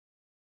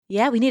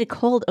Yeah, we need a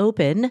cold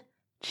open.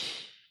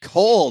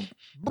 Cold.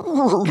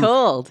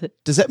 Cold.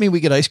 Does that mean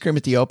we get ice cream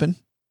at the open?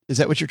 Is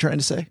that what you're trying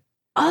to say?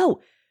 Oh,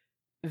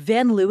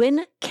 Van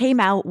Leeuwen came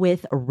out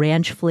with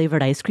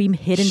ranch-flavored ice cream,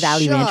 Hidden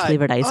Valley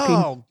ranch-flavored ice cream.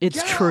 Oh,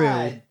 it's God.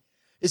 true.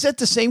 Is that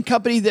the same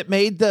company that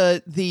made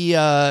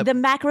the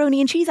macaroni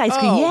and cheese ice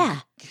cream? Yeah,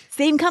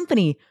 same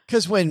company.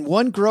 Because when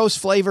one gross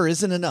flavor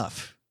isn't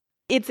enough.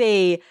 It's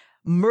a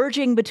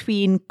merging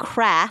between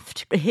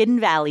Kraft,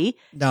 Hidden Valley,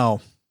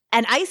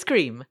 and ice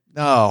cream.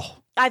 No.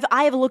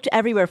 I have looked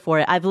everywhere for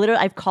it.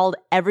 I've called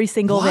every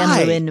single Van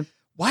Leeuwen.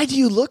 Why do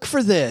you look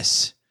for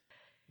this?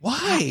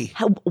 Why?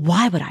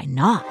 Why would I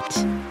not?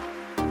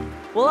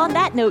 Well, on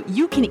that note,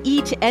 you can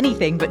eat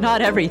anything, but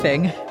not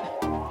everything.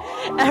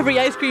 Every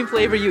ice cream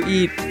flavor you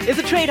eat is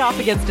a trade-off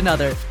against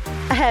another.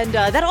 And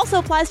that also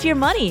applies to your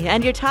money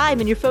and your time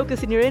and your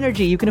focus and your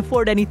energy. You can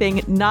afford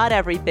anything, not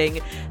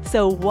everything.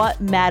 So what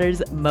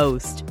matters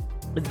most?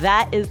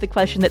 That is the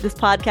question that this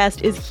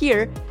podcast is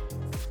here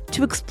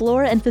to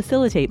explore and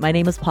facilitate. My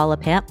name is Paula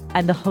Pamp.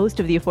 I'm the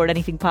host of the Afford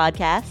Anything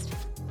podcast.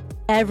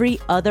 Every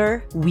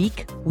other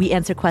week, we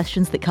answer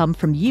questions that come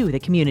from you, the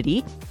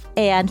community.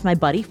 And my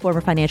buddy,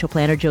 former financial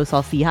planner Joe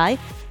Salcihai,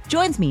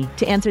 joins me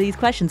to answer these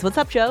questions. What's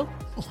up, Joe?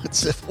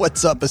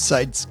 What's up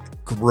besides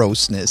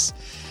grossness?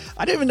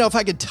 I don't even know if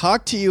I could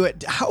talk to you.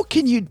 How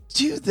can you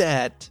do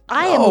that?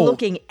 I am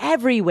looking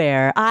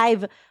everywhere.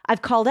 I've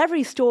called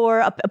every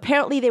store.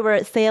 Apparently, they were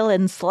at sale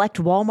in select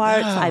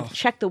Walmarts. I've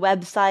checked the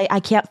website.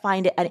 I can't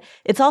find it.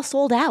 It's all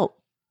sold out.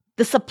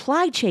 The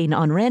supply chain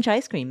on ranch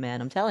ice cream,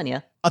 man, I'm telling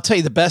you. I'll tell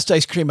you the best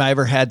ice cream I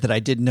ever had that I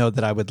didn't know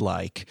that I would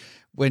like.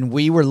 When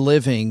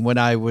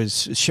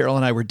Cheryl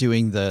and I were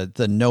doing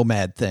the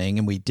nomad thing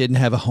and we didn't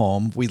have a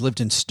home, we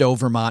lived in Stowe,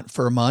 Vermont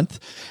for a month,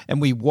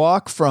 and we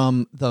walk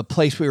from the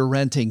place we were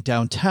renting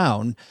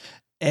downtown,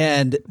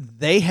 and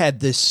they had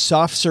this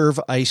soft serve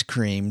ice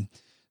cream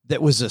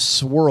that was a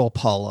swirl,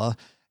 Paula,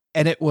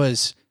 and it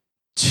was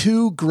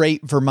two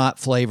great Vermont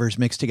flavors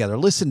mixed together.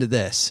 Listen to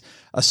this: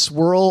 a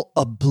swirl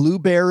of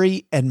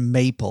blueberry and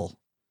maple.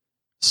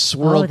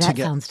 Swirled that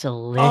together. Sounds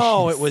delicious.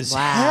 Oh, it was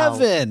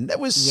heaven. That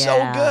was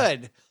so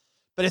good.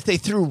 But if they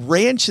threw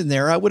ranch in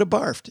there, I would have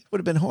barfed. It would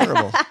have been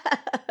horrible.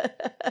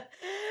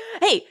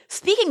 Hey,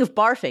 speaking of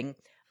barfing,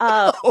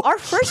 our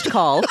first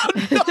call.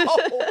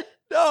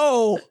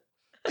 No.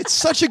 It's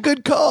such a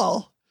good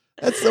call.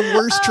 That's the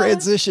worst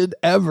transition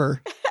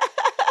ever. Well,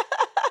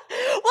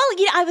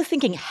 I was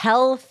thinking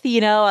health,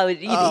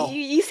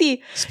 you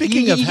see.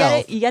 Speaking of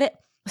health. You get it?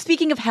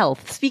 Speaking of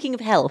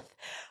health,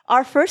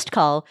 our first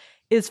call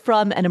is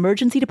from an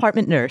emergency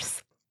department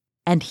nurse,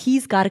 and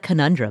he's got a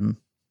conundrum.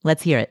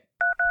 Let's hear it.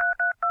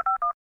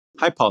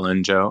 Hi, Paula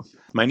and Joe.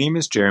 My name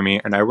is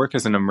Jeremy, and I work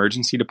as an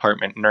emergency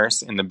department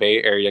nurse in the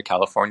Bay Area,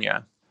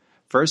 California.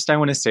 First, I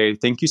want to say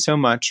thank you so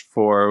much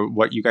for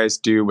what you guys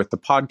do with the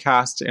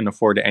podcast and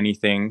Afford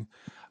Anything.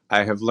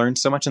 I have learned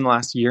so much in the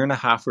last year and a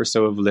half or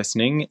so of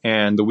listening,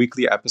 and the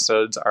weekly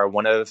episodes are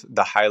one of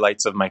the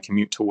highlights of my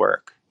commute to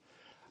work.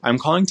 I'm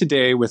calling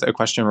today with a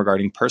question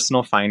regarding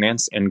personal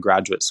finance in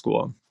graduate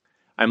school.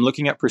 I'm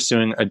looking at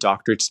pursuing a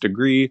doctorate's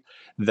degree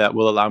that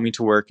will allow me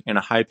to work in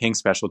a high-paying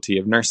specialty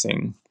of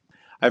nursing.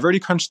 I've already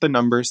crunched the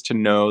numbers to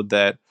know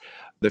that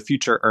the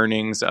future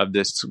earnings of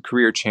this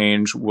career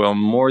change will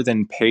more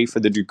than pay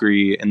for the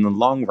degree in the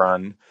long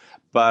run,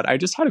 but I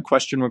just had a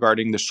question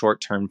regarding the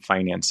short-term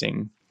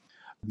financing.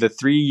 The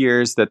 3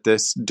 years that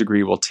this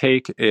degree will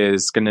take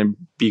is going to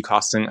be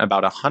costing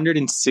about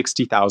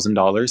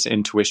 $160,000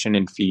 in tuition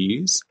and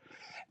fees.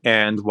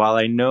 And while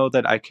I know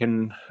that I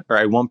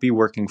won't be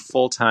working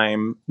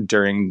full-time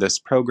during this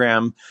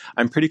program,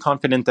 I'm pretty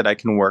confident that I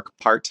can work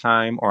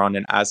part-time or on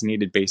an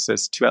as-needed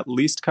basis to at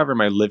least cover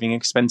my living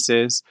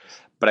expenses.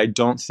 But I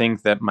don't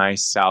think that my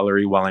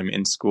salary while I'm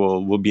in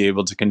school will be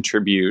able to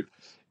contribute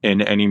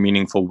in any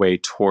meaningful way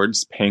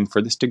towards paying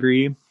for this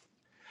degree.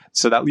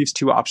 So that leaves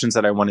two options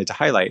that I wanted to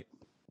highlight.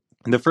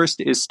 The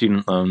first is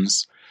student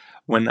loans.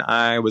 When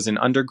I was in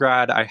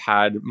undergrad, I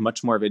had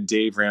much more of a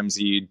Dave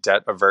Ramsey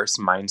debt-averse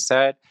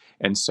mindset.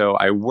 And so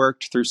I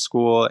worked through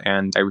school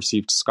and I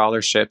received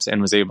scholarships and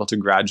was able to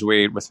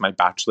graduate with my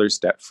bachelor's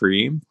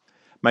debt-free.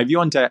 My view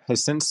on debt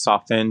has since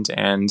softened,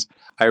 and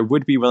I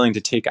would be willing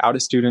to take out a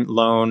student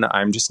loan.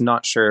 I'm just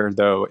not sure,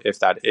 though, if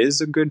that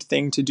is a good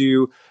thing to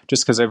do,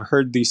 just because I've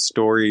heard these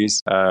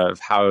stories of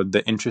how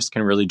the interest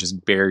can really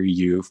just bury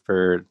you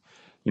for,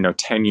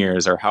 10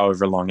 years or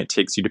however long it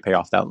takes you to pay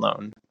off that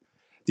loan.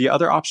 The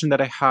other option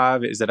that I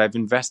have is that I've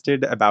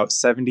invested about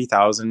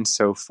 $70,000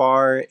 so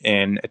far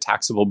in a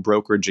taxable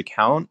brokerage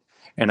account,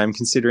 and I'm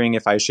considering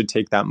if I should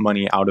take that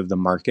money out of the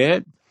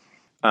market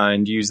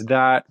and use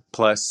that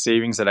plus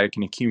savings that I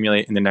can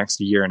accumulate in the next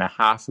year and a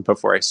half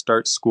before I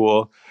start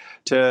school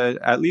to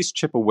at least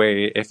chip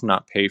away, if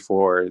not pay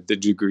for the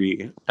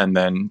degree, and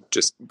then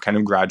just kind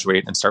of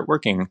graduate and start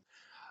working.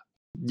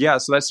 Yeah,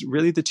 so that's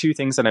really the two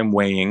things that I'm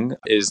weighing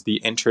is the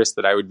interest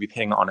that I would be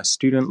paying on a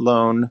student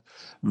loan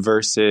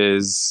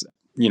versus,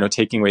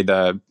 taking away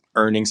the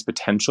earnings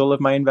potential of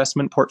my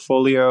investment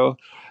portfolio.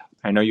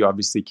 I know you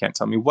obviously can't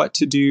tell me what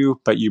to do,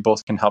 but you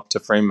both can help to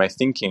frame my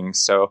thinking.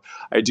 So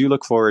I do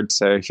look forward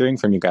to hearing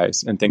from you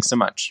guys. And thanks so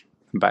much.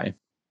 Bye.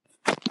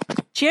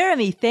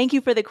 Jeremy, thank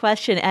you for the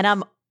question. And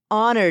I'm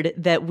honored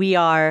that we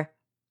are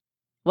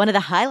one of the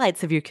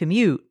highlights of your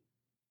commute.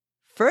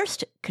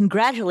 First,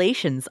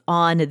 congratulations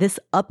on this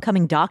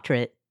upcoming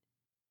doctorate.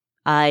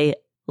 I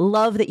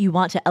love that you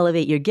want to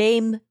elevate your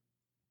game,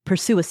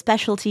 pursue a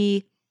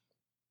specialty,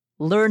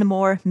 learn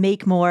more,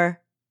 make more.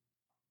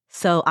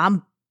 So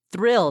I'm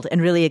thrilled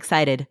and really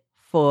excited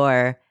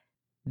for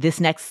this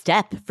next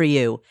step for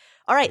you.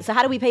 All right, so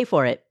how do we pay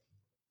for it?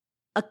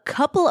 A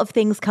couple of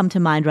things come to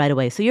mind right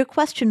away. So your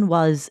question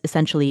was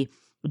essentially,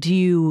 do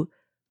you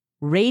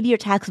raid your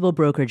taxable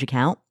brokerage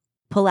account,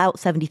 pull out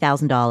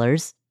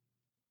 $70,000?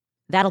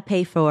 That'll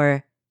pay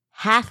for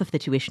half of the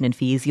tuition and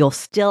fees. You'll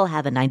still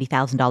have a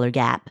 $90,000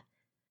 gap.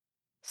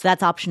 So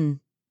that's option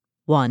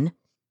one.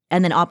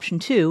 And then option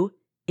two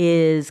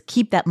is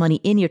keep that money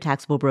in your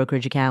taxable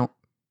brokerage account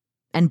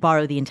and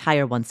borrow the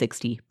entire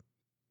 $160,000.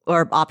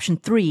 Or option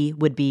three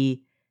would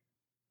be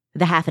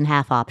the half and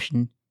half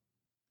option.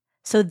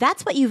 So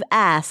that's what you've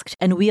asked,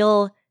 and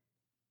we'll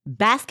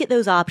basket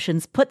those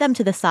options, put them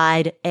to the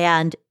side,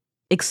 and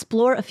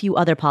explore a few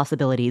other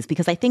possibilities,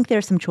 because I think there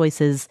are some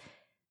choices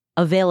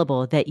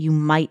available that you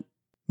might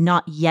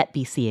not yet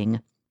be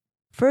seeing.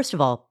 First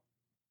of all,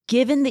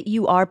 given that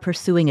you are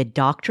pursuing a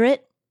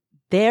doctorate,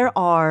 there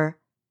are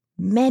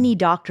many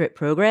doctorate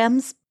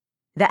programs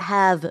that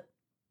have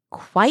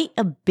quite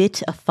a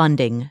bit of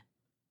funding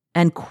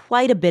and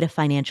quite a bit of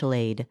financial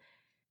aid.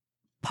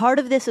 Part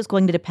of this is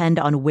going to depend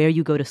on where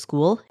you go to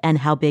school and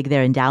how big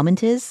their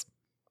endowment is.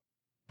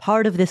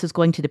 Part of this is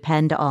going to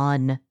depend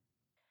on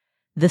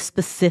the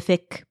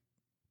specific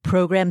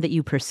program that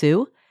you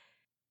pursue.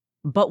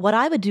 But what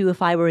I would do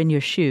if I were in your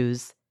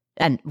shoes,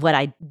 and what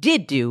I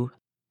did do,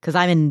 because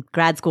I'm in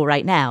grad school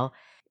right now,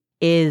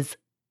 is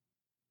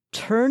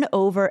turn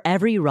over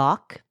every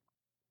rock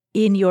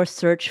in your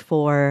search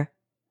for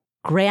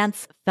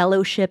grants,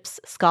 fellowships,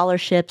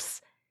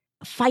 scholarships,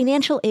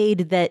 financial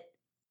aid that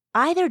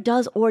either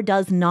does or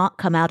does not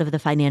come out of the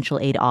financial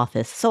aid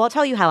office. So I'll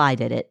tell you how I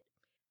did it.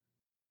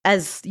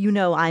 As you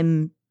know,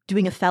 I'm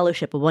doing a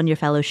fellowship, a one-year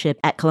fellowship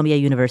at Columbia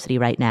University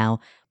right now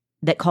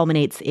that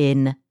culminates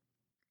in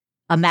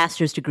a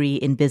master's degree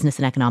in business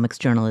and economics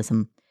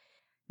journalism.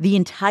 The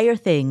entire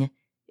thing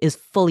is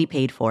fully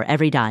paid for,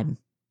 every dime.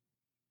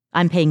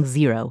 I'm paying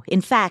zero.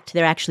 In fact,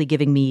 they're actually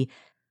giving me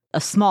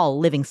a small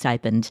living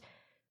stipend.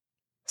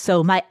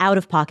 So my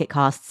out-of-pocket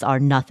costs are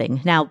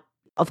nothing. Now,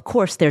 of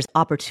course, there's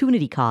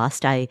opportunity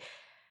cost. I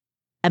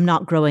am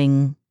not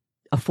growing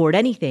Afford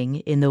Anything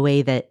in the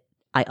way that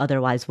I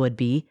otherwise would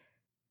be.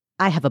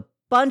 I have a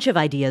bunch of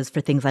ideas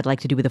for things I'd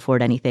like to do with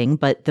Afford Anything,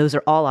 but those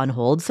are all on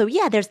hold. So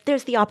yeah,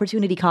 there's the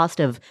opportunity cost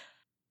of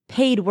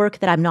paid work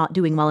that I'm not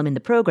doing while I'm in the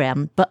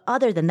program. But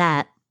other than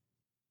that,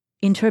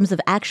 in terms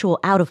of actual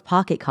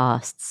out-of-pocket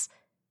costs,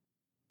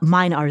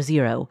 mine are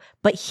zero.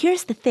 But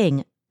here's the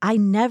thing. I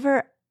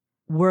never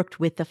worked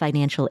with the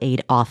financial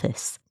aid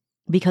office.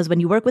 Because when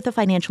you work with the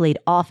financial aid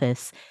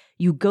office,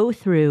 you go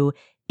through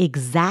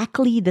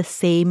exactly the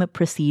same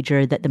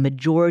procedure that the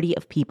majority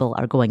of people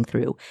are going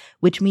through,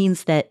 which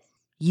means that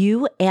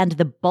you and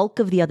the bulk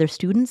of the other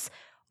students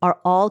are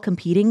all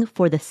competing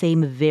for the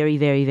same very,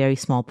 very, very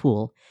small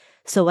pool.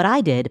 So what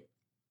I did,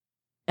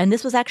 and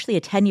this was actually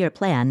a 10-year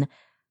plan,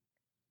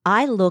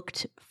 I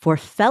looked for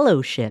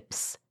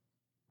fellowships,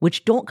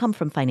 which don't come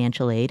from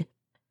financial aid.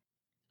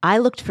 I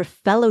looked for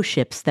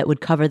fellowships that would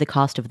cover the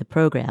cost of the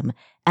program,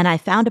 and I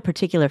found a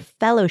particular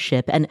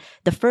fellowship, and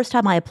the first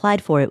time I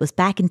applied for it was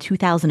back in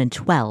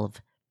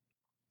 2012.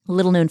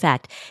 Little known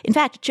fact. In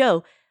fact,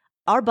 Joe,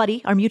 our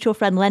buddy, our mutual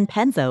friend Len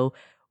Penzo,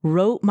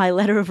 wrote my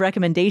letter of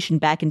recommendation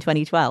back in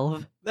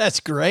 2012. That's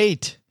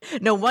great.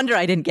 No wonder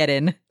I didn't get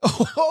in.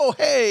 Oh,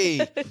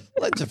 hey.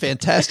 Len's a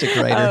fantastic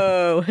writer.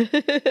 Oh.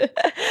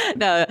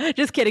 No,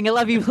 just kidding. I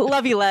love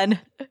you, Len.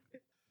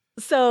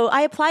 So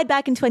I applied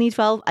back in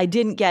 2012. I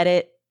didn't get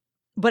it.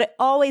 But it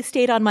always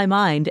stayed on my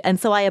mind. And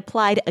so I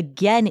applied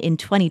again in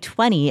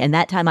 2020, and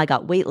that time I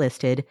got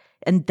waitlisted.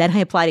 And then I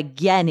applied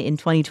again in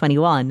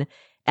 2021,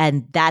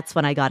 and that's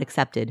when I got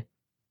accepted.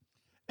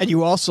 And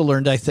you also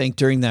learned, I think,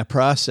 during that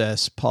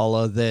process,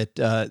 Paula,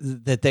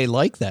 that they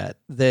like that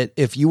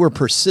if you were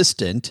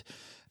persistent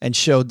and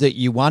showed that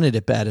you wanted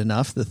it bad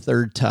enough, the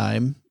third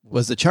time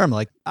was the charm.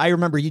 Like, I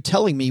remember you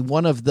telling me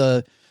one of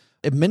the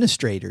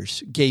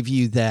administrators gave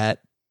you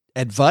that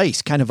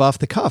advice kind of off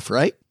the cuff,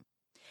 right?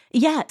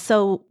 Yeah.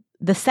 So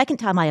the second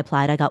time I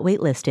applied, I got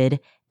waitlisted.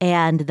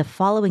 And the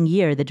following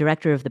year, the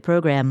director of the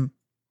program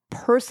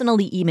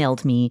personally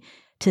emailed me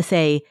to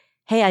say,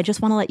 hey, I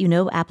just want to let you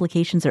know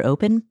applications are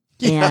open.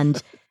 Yeah.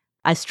 And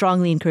I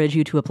strongly encourage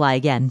you to apply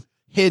again.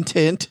 Hint,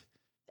 hint.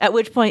 At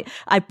which point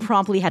I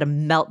promptly had a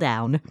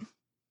meltdown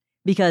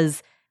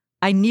because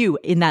I knew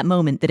in that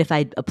moment that if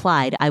I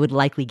applied, I would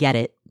likely get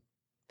it.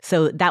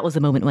 So that was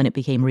the moment when it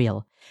became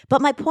real.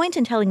 But my point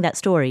in telling that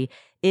story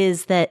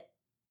is that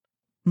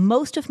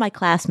most of my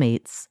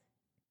classmates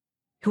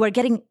who are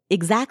getting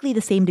exactly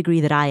the same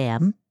degree that I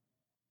am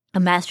a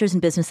master's in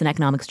business and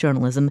economics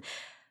journalism,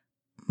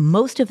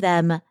 most of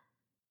them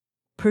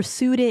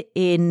pursued it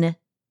in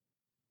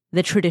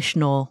the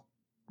traditional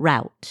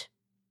route.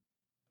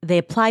 They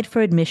applied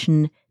for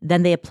admission,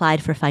 then they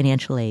applied for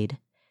financial aid.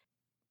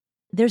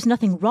 There's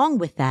nothing wrong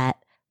with that,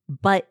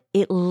 but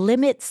it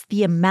limits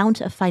the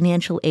amount of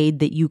financial aid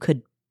that you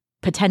could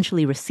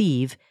potentially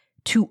receive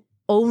to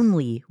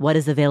only what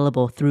is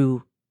available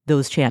through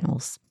those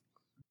channels.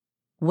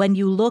 When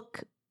you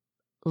look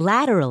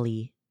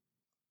laterally,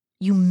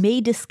 you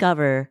may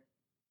discover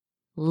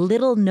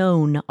little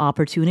known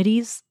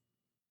opportunities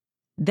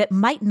that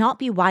might not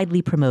be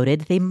widely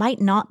promoted. They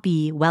might not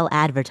be well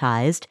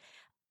advertised.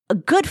 A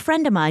good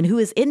friend of mine who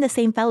is in the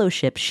same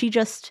fellowship, she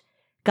just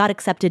got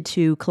accepted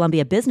to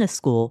Columbia Business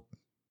School,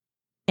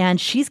 and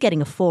she's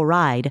getting a full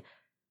ride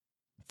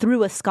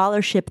through a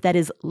scholarship that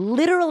is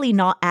literally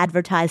not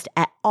advertised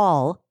at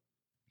all.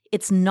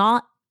 It's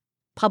not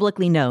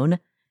publicly known.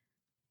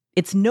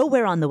 It's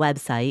nowhere on the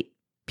website.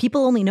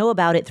 People only know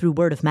about it through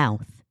word of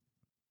mouth.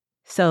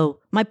 So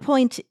my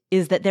point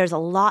is that there's a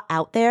lot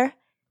out there,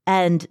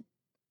 and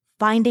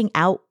finding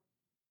out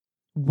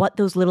what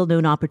those little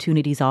known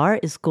opportunities are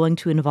is going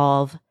to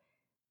involve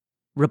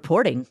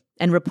reporting.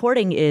 And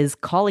reporting is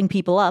calling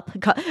people up,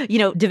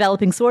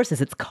 developing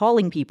sources. It's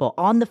calling people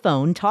on the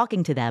phone,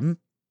 talking to them,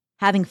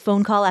 having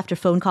phone call after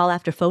phone call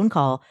after phone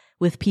call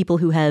with people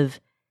who have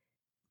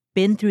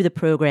been through the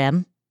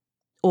program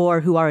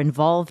or who are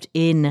involved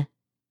in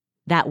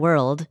that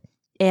world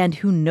and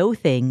who know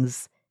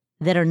things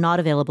that are not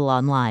available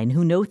online,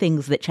 who know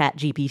things that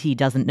ChatGPT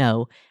doesn't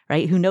know,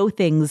 right? Who know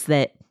things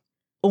that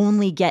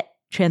only get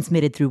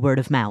transmitted through word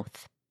of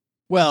mouth.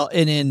 Well,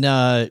 and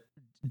in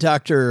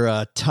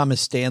Dr. Thomas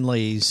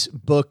Stanley's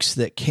books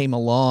that came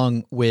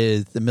along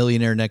with The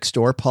Millionaire Next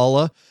Door,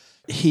 Paula,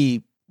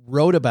 he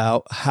wrote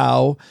about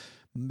how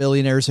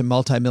millionaires and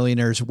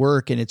multimillionaires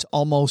work, and it's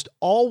almost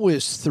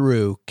always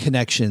through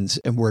connections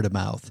and word of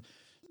mouth.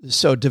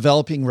 So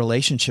developing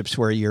relationships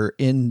where you're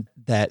in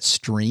that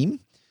stream,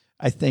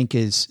 I think,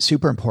 is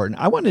super important.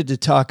 I wanted to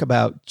talk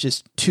about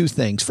just two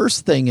things.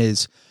 First thing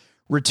is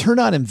return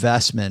on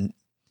investment.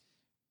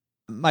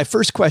 My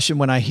first question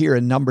when I hear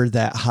a number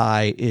that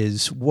high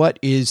is, what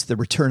is the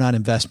return on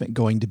investment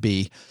going to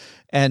be?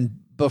 And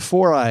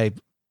before I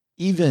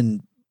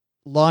even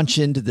launch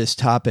into this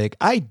topic,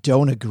 I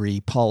don't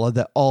agree, Paula,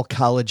 that all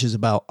college is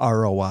about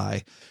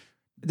ROI.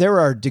 There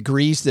are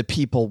degrees that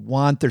people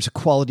want. There's a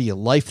quality of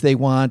life they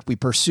want. We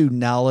pursue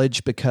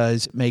knowledge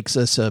because it makes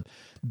us a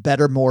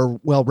better, more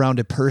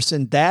well-rounded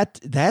person.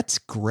 That's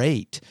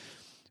great.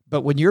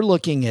 But when you're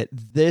looking at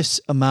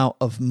this amount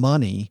of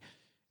money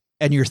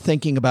and you're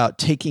thinking about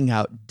taking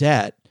out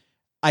debt,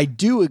 I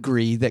do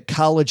agree that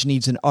college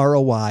needs an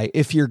ROI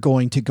if you're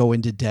going to go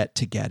into debt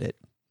to get it.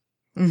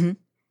 Mm-hmm.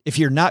 If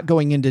you're not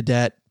going into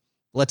debt,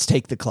 let's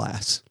take the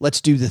class.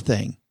 Let's do the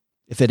thing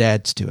if it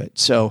adds to it.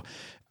 So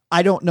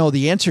I don't know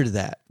the answer to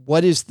that.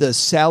 What is the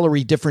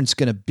salary difference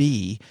going to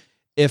be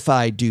if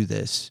I do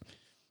this?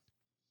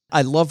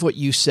 I love what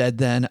you said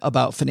then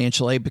about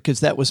financial aid, because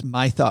that was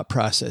my thought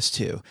process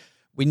too.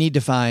 We need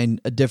to find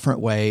a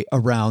different way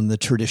around the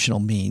traditional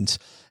means.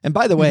 And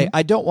by the way,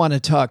 I don't want to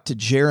talk to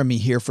Jeremy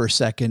here for a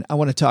second. I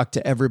want to talk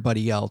to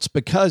everybody else,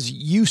 because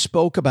you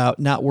spoke about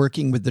not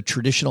working with the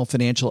traditional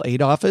financial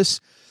aid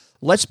office.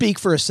 Let's speak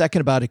for a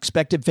second about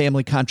expected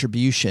family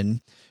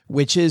contribution,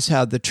 which is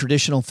how the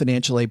traditional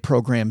financial aid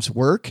programs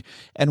work,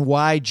 and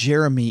why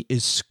Jeremy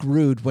is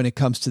screwed when it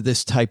comes to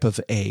this type of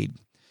aid.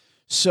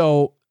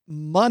 So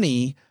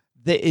money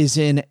that is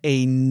in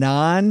a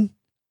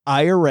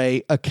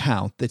non-IRA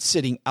account that's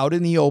sitting out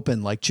in the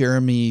open, like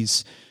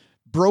Jeremy's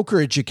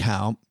brokerage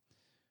account,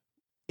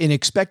 in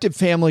expected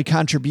family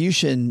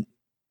contribution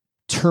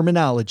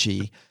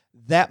terminology,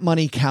 that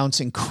money counts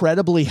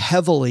incredibly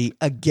heavily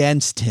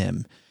against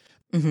him.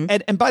 Mm-hmm.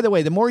 And by the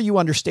way, the more you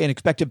understand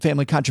expected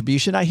family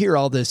contribution, I hear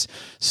all this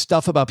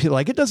stuff about people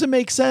like, it doesn't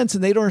make sense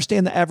and they don't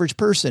understand the average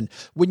person.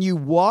 When you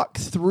walk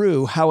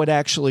through how it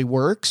actually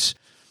works,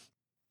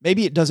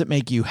 maybe it doesn't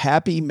make you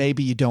happy,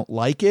 maybe you don't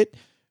like it,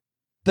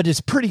 but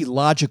it's pretty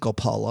logical,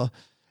 Paula.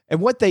 And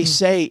what they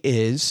say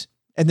is,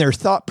 and their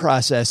thought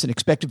process and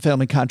expected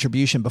family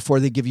contribution before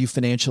they give you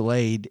financial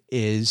aid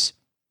is,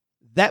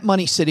 that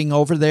money sitting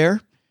over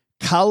there,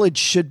 college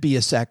should be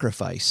a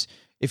sacrifice.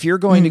 If you're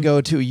going to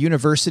go to a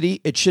university,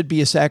 it should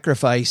be a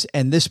sacrifice,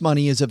 and this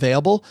money is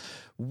available.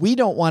 We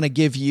don't want to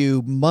give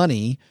you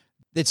money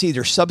that's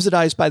either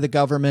subsidized by the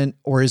government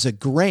or is a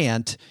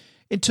grant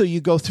until you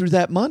go through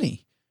that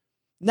money.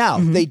 Now,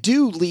 they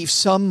do leave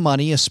some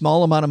money, a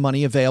small amount of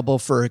money available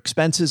for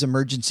expenses,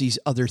 emergencies,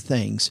 other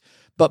things.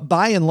 But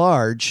by and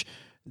large,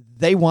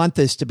 they want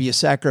this to be a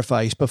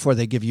sacrifice before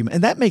they give you,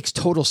 and that makes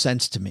total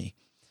sense to me.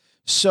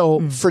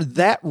 So for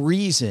that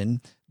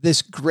reason,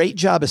 this great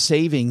job of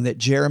saving that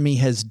Jeremy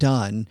has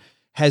done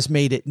has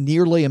made it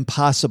nearly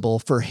impossible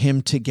for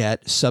him to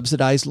get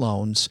subsidized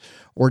loans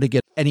or to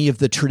get any of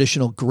the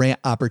traditional grant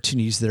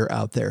opportunities that are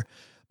out there.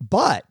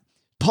 But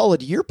Paula,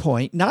 to your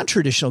point,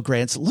 non-traditional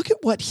grants, look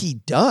at what he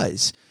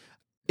does.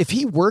 If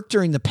he worked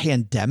during the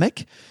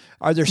pandemic,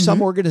 Are there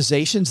some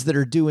organizations that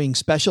are doing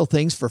special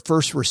things for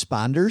first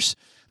responders?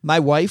 My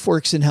wife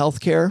works in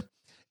healthcare.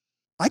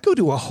 I go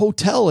to a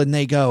hotel and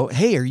they go,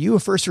 hey, are you a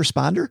first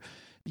responder?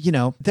 You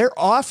know, they're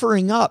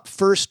offering up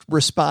first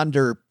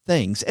responder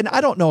things. And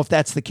I don't know if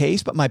that's the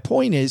case, but my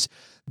point is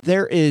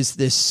there is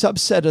this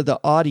subset of the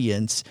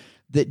audience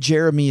that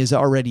Jeremy is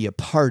already a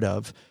part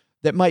of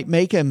that might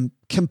make him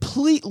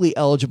completely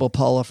eligible,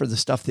 Paula, for the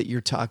stuff that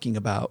you're talking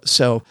about.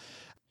 So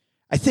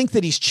I think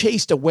that he's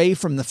chased away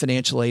from the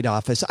financial aid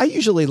office. I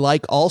usually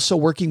like also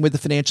working with the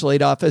financial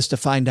aid office to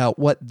find out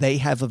what they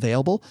have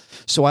available.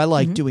 So I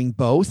like doing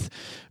both.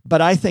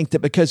 But I think that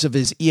because of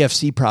his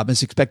EFC problem,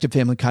 his expected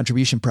family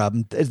contribution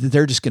problem,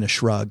 they're just going to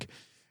shrug.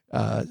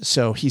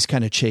 So he's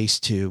kind of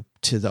chased to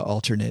the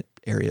alternate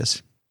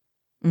areas.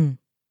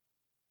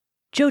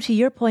 Joe, to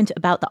your point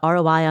about the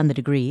ROI on the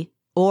degree,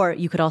 or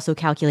you could also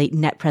calculate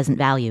net present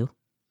value.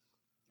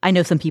 I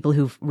know some people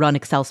who've run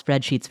Excel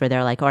spreadsheets where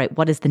they're like, all right,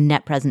 what is the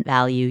net present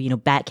value? You know,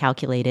 back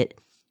calculate it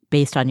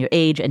based on your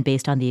age and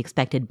based on the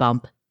expected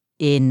bump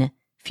in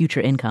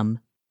future income.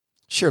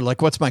 Sure.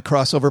 Like what's my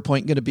crossover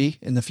point going to be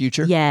in the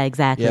future? Yeah,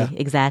 exactly. Yeah.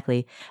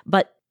 Exactly.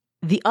 But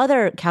the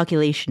other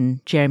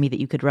calculation, Jeremy, that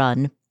you could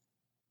run,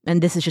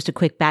 and this is just a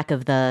quick back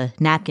of the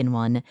napkin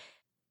one,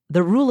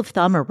 the rule of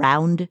thumb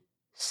around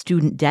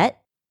student debt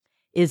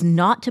is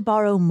not to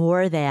borrow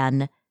more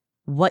than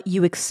what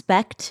you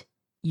expect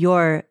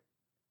your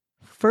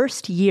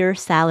first year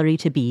salary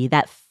to be,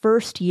 that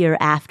first year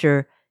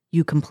after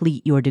you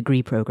complete your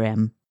degree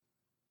program.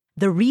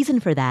 The reason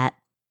for that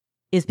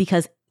is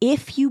because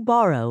if you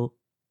borrow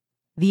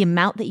the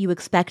amount that you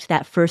expect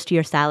that first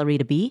year salary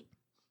to be,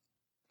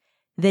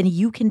 then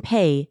you can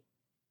pay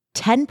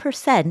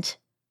 10%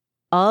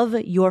 of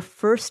your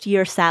first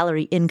year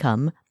salary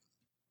income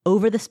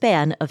over the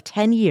span of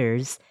 10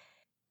 years,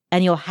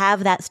 and you'll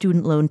have that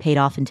student loan paid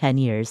off in 10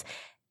 years.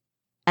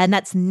 And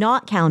that's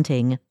not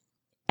counting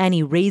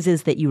any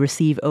raises that you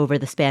receive over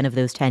the span of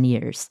those 10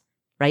 years,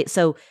 right?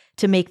 So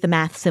to make the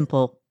math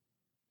simple,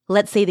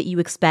 let's say that you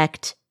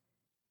expect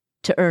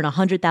to earn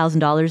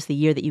 $100,000 the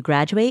year that you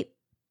graduate.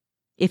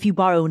 If you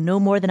borrow no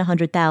more than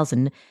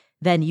 $100,000,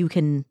 then you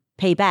can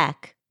pay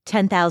back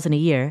 $10,000 a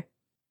year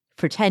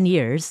for 10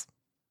 years,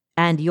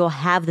 and you'll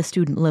have the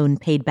student loan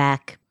paid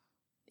back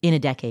in a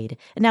decade.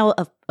 And now,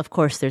 of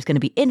course, there's going to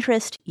be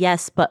interest,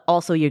 yes, but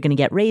also you're going to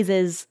get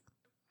raises.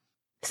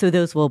 So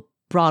those will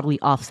broadly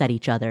offset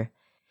each other.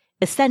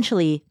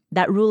 Essentially,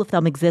 that rule of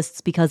thumb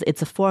exists because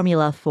it's a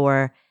formula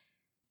for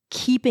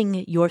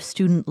keeping your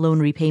student loan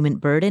repayment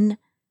burden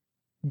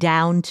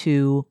down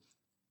to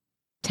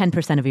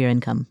 10% of your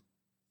income,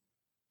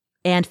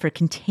 and for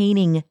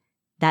containing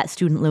that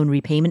student loan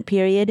repayment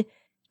period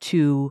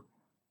to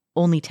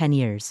only 10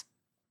 years.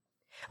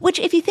 Which,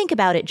 if you think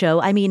about it,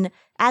 Joe, I mean,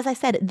 as I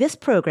said, this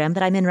program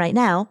that I'm in right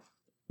now,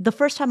 the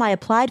first time I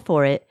applied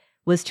for it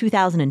was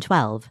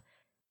 2012.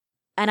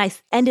 And I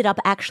ended up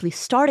actually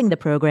starting the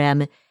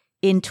program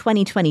in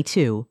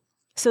 2022.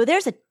 So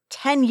there's a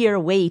 10-year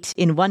wait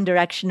in one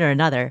direction or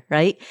another,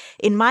 right?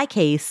 In my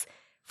case,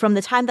 from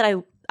the time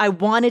that I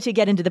wanted to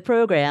get into the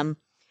program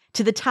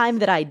to the time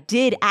that I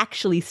did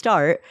actually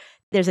start,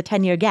 there's a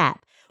 10-year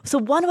gap. So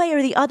one way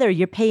or the other,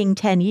 you're paying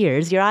 10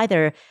 years. You're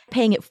either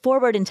paying it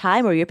forward in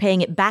time or you're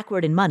paying it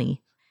backward in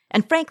money.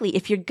 And frankly,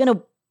 if you're going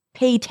to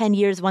pay 10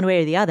 years one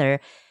way or the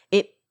other,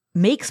 it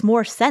makes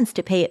more sense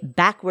to pay it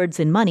backwards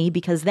in money,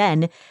 because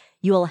then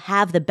you will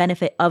have the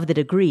benefit of the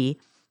degree,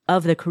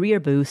 of the career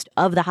boost,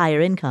 of the higher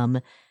income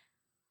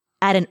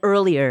at an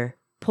earlier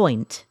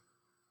point,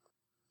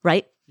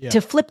 right? Yeah.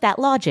 To flip that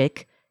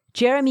logic,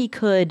 Jeremy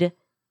could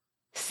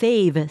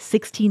save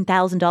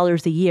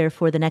 $16,000 a year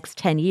for the next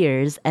 10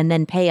 years and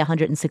then pay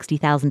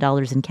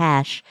 $160,000 in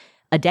cash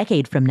a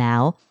decade from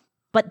now,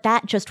 but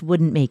that just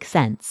wouldn't make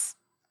sense.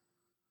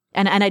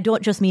 And I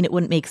don't just mean it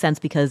wouldn't make sense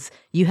because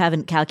you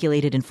haven't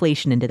calculated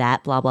inflation into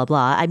that, blah, blah,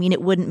 blah. I mean,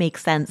 it wouldn't make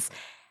sense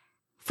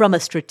from a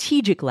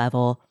strategic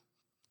level.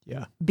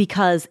 Yeah.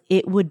 Because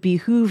it would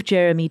behoove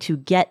Jeremy to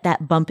get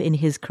that bump in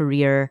his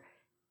career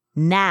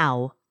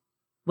now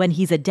when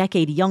he's a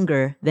decade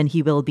younger than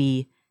he will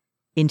be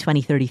in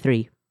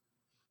 2033.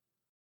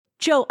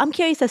 Joe, I'm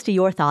curious as to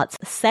your thoughts,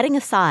 setting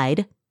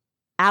aside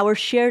our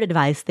shared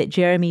advice that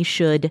Jeremy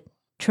should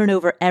turn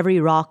over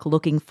every rock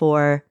looking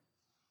for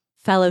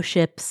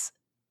fellowships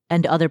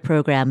and other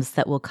programs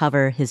that will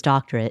cover his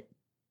doctorate.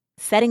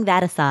 Setting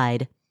that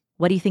aside,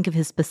 what do you think of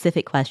his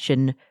specific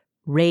question,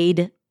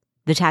 raid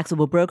the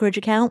taxable brokerage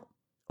account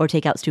or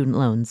take out student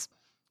loans?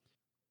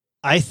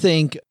 I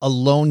think a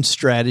loan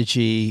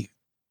strategy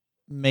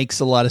makes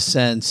a lot of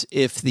sense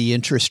if the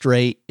interest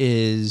rate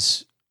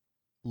is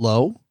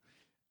low,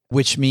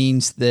 which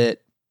means that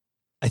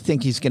I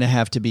think he's going to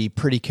have to be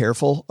pretty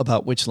careful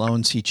about which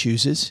loans he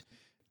chooses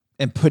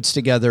and puts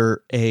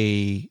together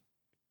a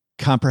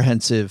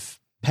comprehensive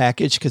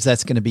package, because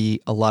that's going to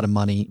be a lot of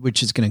money,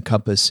 which is going to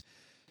encompass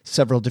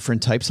several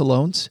different types of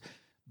loans.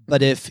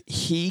 But if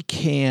he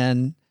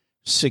can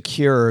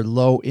secure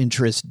low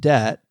interest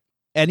debt,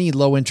 any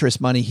low interest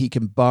money he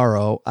can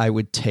borrow, I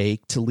would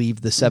take to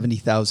leave the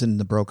 $70,000 in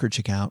the brokerage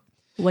account.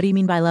 What do you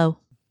mean by low?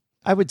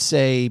 I would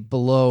say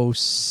below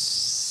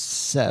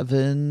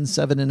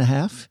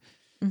 7.5.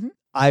 Mm-hmm.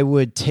 I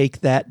would take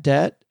that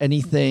debt.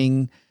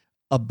 Anything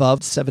above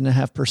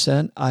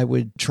 7.5%, I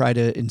would try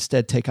to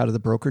instead take out of the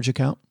brokerage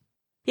account.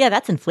 Yeah,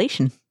 that's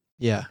inflation.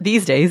 Yeah.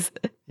 These days.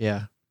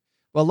 Yeah.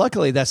 Well,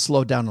 luckily that's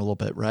slowed down a little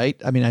bit, right?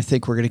 I mean, I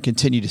think we're going to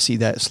continue to see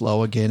that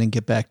slow again and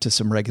get back to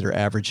some regular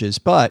averages.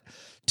 But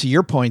to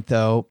your point,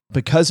 though,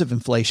 because of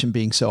inflation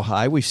being so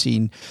high, we've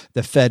seen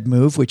the Fed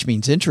move, which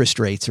means interest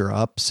rates are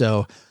up.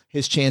 So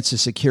his chance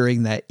of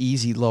securing that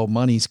easy, low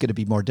money is going to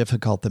be more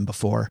difficult than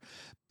before.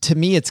 To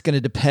me, it's going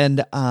to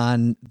depend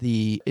on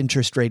the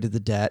interest rate of the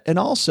debt. And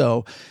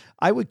also,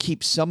 I would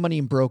keep some money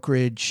in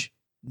brokerage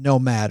no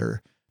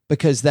matter,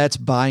 because that's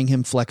buying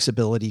him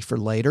flexibility for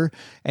later.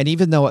 And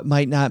even though it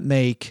might not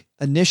make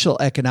initial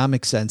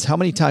economic sense, how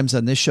many times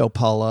on this show,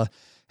 Paula,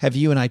 have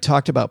you and I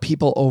talked about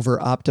people over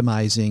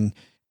optimizing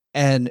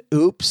and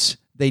oops,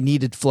 they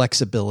needed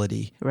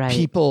flexibility. Right.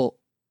 People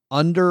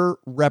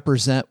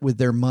underrepresent with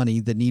their money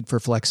the need for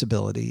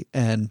flexibility.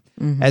 And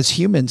as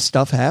humans,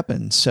 stuff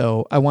happens.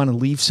 So I want to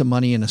leave some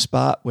money in a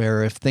spot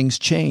where if things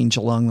change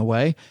along the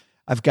way,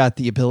 I've got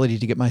the ability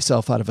to get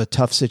myself out of a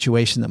tough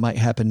situation that might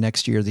happen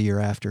next year or the year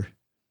after.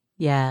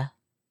 Yeah.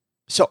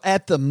 So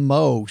at the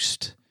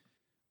most,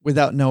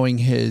 without knowing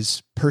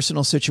his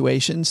personal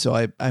situation,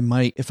 so I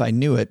might, if I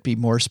knew it, be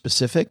more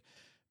specific,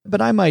 but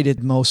I might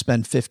at most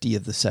spend 50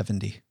 of the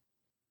 70.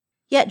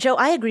 Yeah, Joe,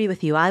 I agree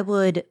with you.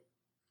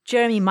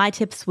 Jeremy, my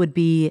tips would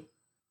be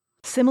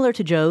similar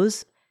to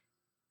Joe's.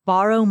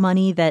 Borrow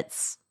money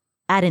that's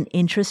at an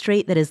interest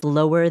rate that is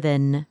lower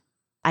than,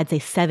 I'd say,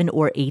 7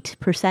 or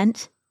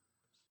 8%.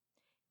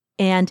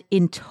 And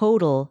in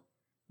total,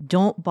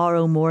 don't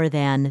borrow more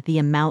than the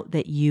amount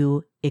that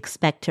you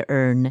expect to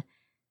earn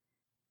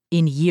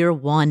in year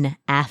one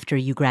after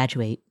you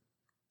graduate.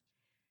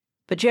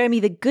 But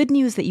Jeremy, the good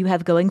news that you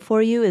have going for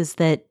you is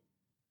that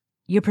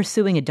you're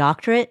pursuing a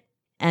doctorate,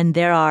 and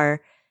there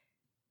are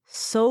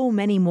so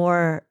many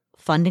more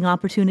funding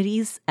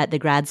opportunities at the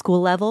grad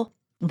school level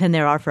than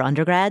there are for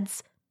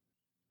undergrads.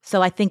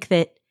 So I think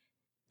that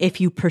if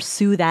you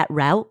pursue that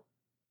route,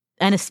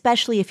 and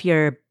especially if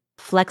you're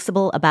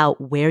flexible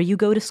about where you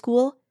go to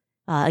school,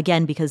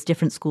 again, because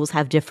different schools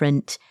have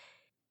different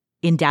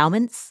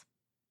endowments.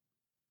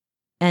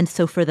 And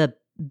so for the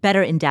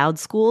better endowed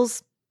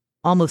schools,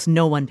 almost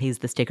no one pays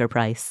the sticker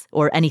price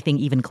or anything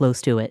even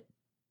close to it.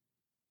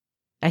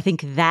 I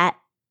think that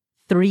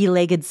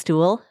three-legged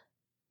stool,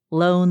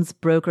 loans,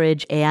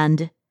 brokerage,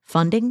 and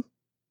funding,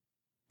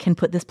 can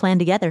put this plan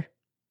together.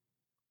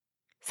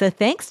 So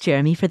thanks,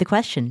 Jeremy, for the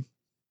question.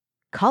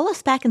 Call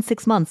us back in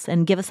 6 months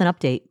and give us an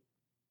update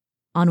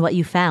on what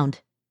you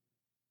found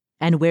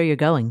and where you're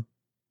going.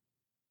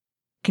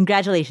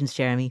 Congratulations,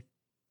 Jeremy.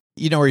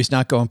 You know where he's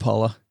not going,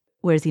 Paula?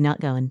 Where's he not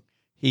going?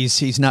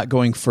 He's not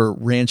going for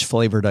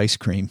ranch-flavored ice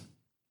cream.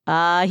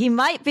 He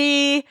might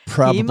be.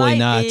 Probably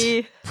not.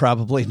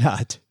 Probably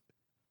not.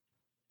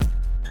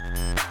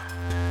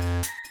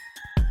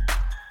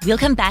 We'll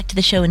come back to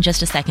the show in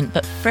just a second,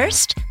 but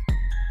first...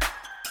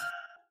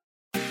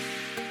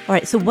 All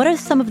right, so what are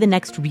some of the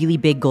next really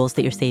big goals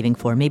that you're saving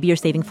for? Maybe you're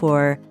saving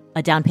for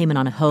a down payment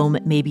on a home.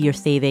 Maybe you're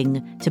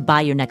saving to buy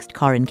your next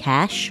car in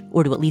cash,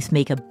 or to at least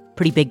make a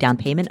pretty big down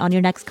payment on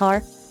your next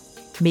car.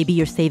 Maybe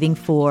you're saving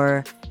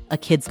for a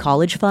kid's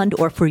college fund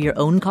or for your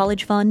own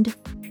college fund.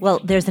 Well,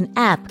 there's an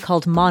app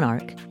called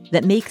Monarch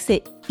that makes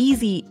it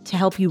easy to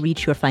help you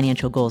reach your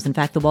financial goals. In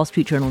fact, the Wall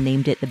Street Journal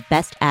named it the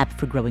best app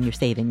for growing your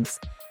savings.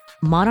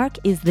 Monarch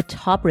is the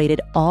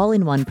top-rated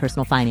all-in-one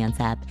personal finance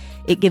app.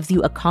 It gives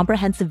you a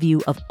comprehensive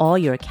view of all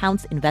your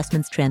accounts,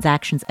 investments,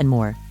 transactions, and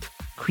more.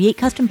 Create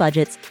custom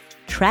budgets,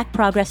 track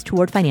progress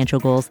toward financial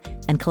goals,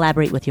 and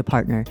collaborate with your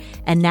partner.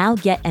 And now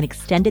get an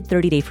extended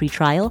 30-day free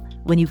trial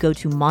when you go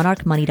to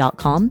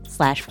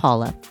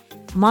monarchmoney.com/Paula.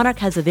 Monarch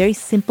has a very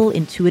simple,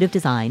 intuitive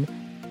design.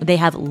 They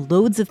have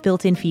loads of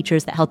built-in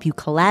features that help you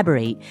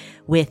collaborate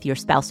with your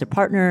spouse or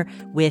partner,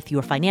 with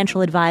your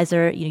financial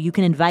advisor. You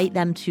can invite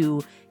them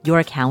to your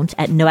account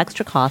at no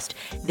extra cost.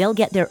 They'll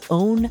get their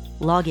own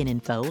login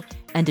info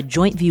and a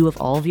joint view of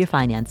all of your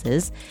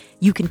finances.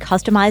 You can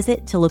customize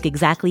it to look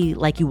exactly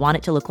like you want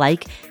it to look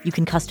like. You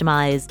can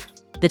customize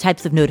the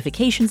types of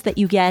notifications that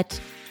you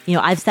get.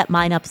 I've set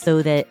mine up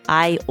so that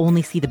I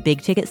only see the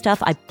big ticket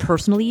stuff. I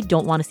personally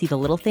don't want to see the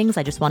little things.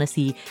 I just want to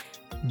see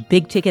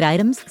big ticket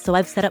items. So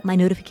I've set up my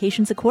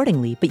notifications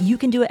accordingly, but you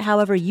can do it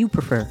however you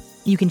prefer.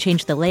 You can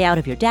change the layout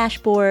of your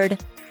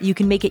dashboard. You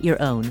can make it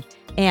your own.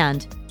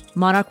 And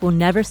Monarch will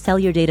never sell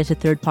your data to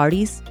third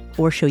parties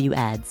or show you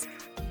ads.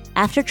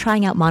 After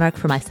trying out Monarch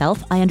for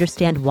myself, I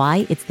understand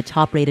why it's the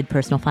top-rated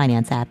personal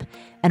finance app.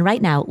 And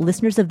right now,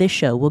 listeners of this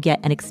show will get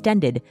an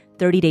extended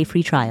 30-day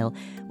free trial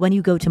when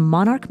you go to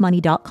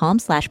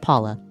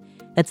monarchmoney.com/Paula.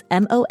 That's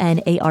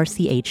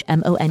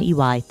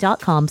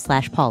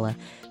monarchmoney.com/Paula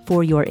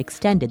for your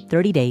extended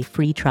 30-day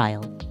free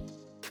trial.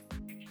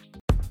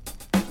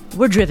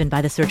 We're driven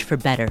by the search for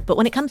better, but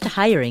when it comes to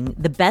hiring,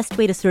 the best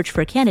way to search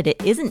for a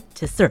candidate isn't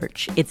to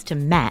search, it's to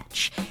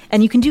match.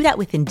 And you can do that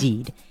with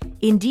Indeed.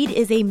 Indeed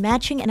is a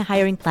matching and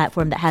hiring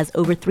platform that has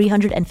over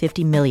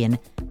 350 million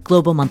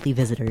global monthly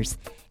visitors.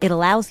 It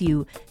allows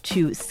you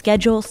to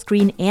schedule,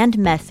 screen, and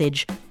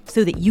message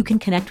so that you can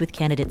connect with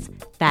candidates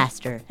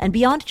faster. And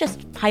beyond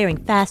just hiring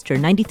faster,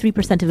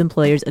 93% of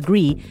employers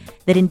agree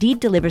that Indeed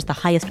delivers the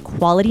highest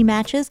quality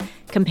matches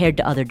compared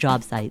to other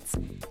job sites.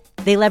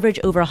 They leverage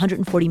over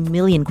 140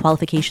 million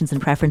qualifications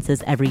and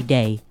preferences every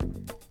day,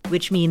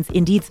 which means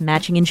Indeed's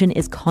matching engine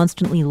is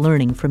constantly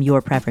learning from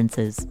your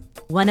preferences.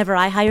 Whenever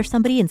I hire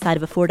somebody inside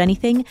of Afford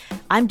Anything,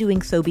 I'm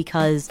doing so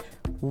because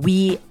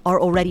we are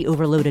already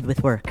overloaded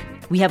with work.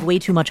 We have way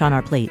too much on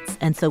our plates,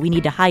 and so we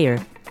need to hire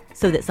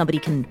so that somebody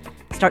can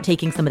start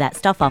taking some of that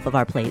stuff off of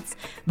our plates.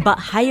 But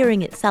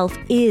hiring itself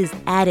is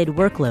added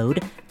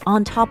workload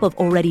on top of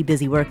already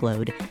busy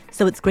workload.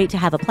 So it's great to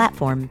have a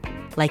platform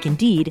like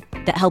Indeed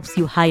that helps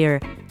you hire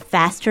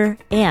faster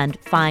and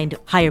find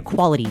higher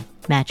quality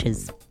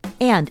matches.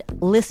 And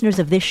listeners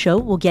of this show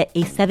will get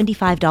a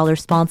 $75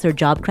 sponsored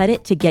job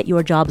credit to get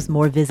your jobs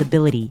more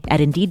visibility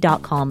at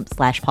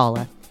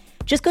Indeed.com/Paula.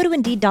 Just go to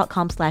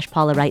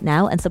Indeed.com/Paula right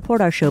now and support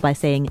our show by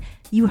saying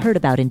you heard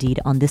about Indeed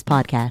on this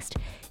podcast.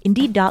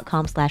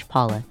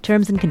 Indeed.com/Paula.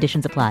 Terms and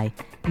conditions apply.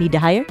 Need to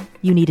hire?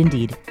 You need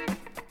Indeed.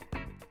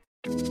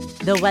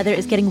 The weather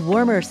is getting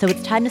warmer, so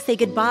it's time to say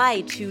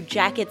goodbye to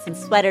jackets and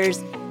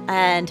sweaters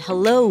and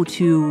hello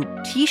to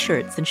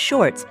t-shirts and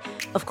shorts.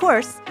 Of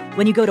course,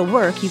 when you go to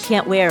work, you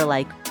can't wear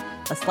like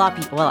a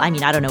sloppy, I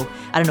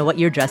don't know what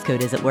your dress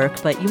code is at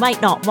work, but you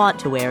might not want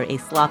to wear a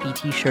sloppy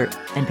t-shirt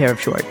and pair of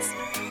shorts.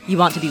 You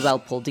want to be well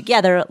pulled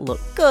together, look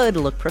good,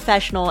 look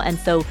professional, and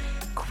so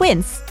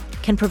Quince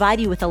can provide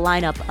you with a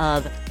lineup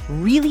of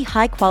really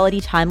high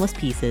quality timeless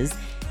pieces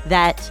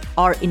that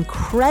are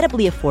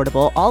incredibly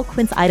affordable. All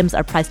Quince items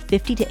are priced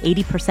 50 to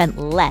 80%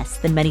 less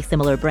than many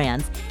similar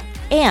brands,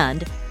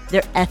 and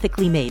they're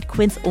ethically made.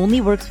 Quince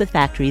only works with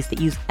factories that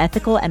use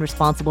ethical and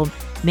responsible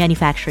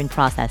manufacturing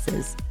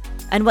processes.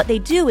 And what they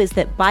do is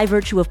that by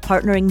virtue of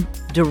partnering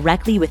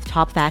directly with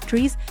top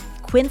factories,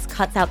 Quince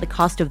cuts out the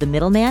cost of the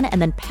middleman and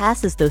then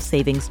passes those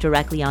savings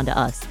directly onto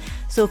us.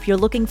 So if you're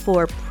looking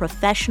for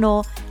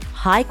professional,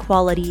 high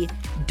quality,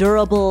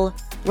 durable,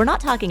 we're not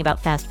talking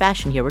about fast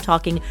fashion here. We're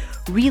talking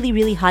really,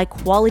 really high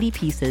quality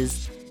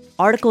pieces,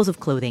 articles of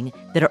clothing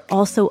that are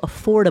also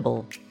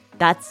affordable.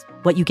 That's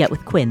what you get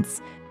with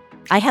Quince.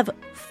 I have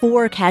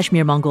 4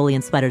 cashmere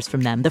Mongolian sweaters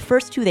from them. The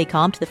first 2 they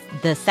comped,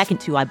 the second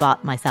 2 I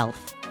bought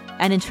myself.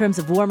 And in terms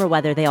of warmer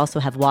weather, they also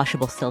have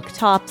washable silk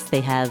tops.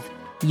 They have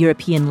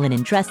European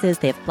linen dresses.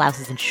 They have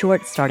blouses and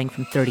shorts starting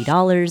from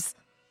 $30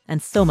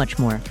 and so much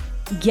more.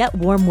 Get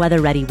warm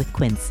weather ready with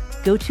Quince.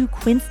 Go to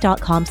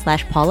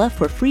quince.com/Paula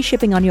for free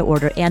shipping on your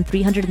order and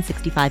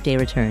 365-day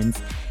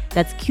returns.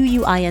 That's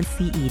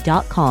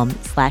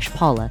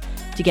QUINCE.com/Paula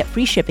to get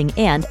free shipping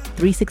and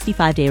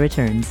 365-day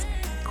returns.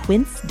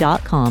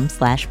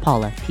 Quince.com/Paula,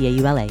 Paula.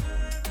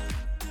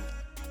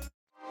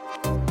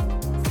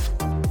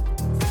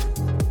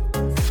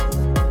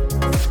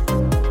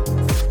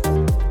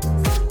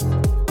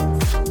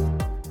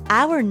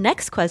 Our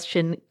next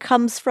question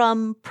comes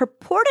from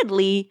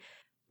purportedly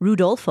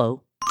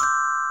Rudolfo.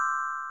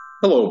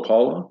 Hello,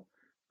 Paula.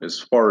 As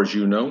far as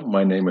you know,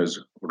 my name is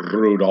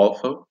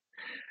Rudolfo.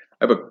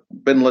 I've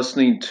been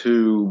listening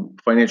to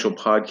financial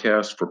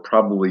podcasts for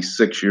probably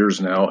 6 years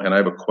now, and I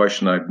have a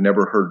question I've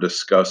never heard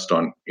discussed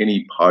on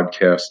any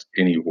podcast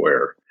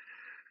anywhere.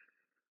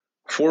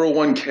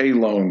 401k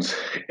loans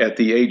at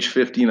the age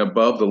 50 and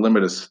above, the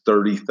limit is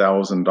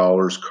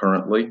 $30,000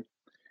 currently.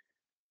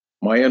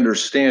 My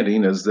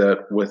understanding is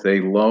that with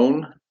a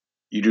loan,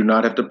 you do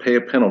not have to pay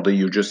a penalty,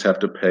 you just have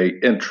to pay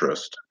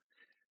interest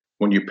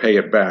when you pay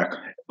it back.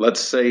 Let's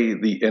say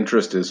the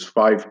interest is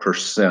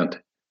 5%.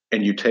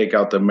 And you take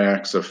out the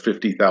max of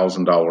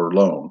 $50,000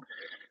 loan.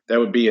 That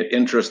would be an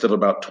interest of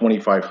about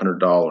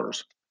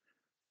 $2,500.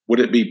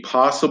 Would it be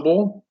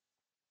possible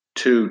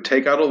to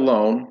take out a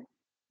loan,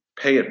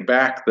 pay it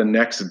back the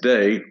next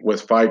day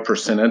with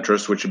 5%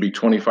 interest, which would be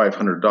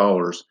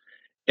 $2,500,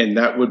 and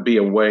that would be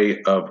a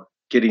way of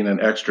getting an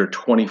extra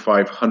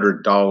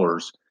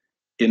 $2,500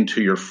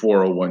 into your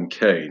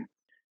 401k?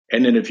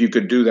 And then if you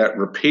could do that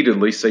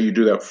repeatedly, say you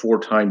do that 4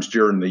 times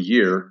during the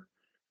year,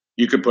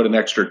 you could put an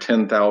extra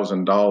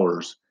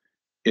 $10,000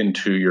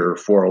 into your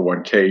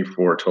 401k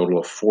for a total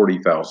of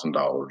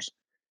 $40,000.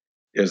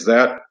 Is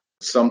that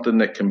something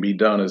that can be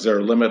done? Is there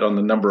a limit on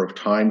the number of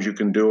times you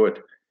can do it?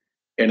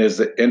 And is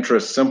the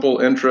interest simple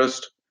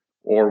interest,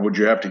 or would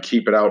you have to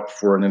keep it out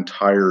for an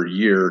entire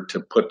year to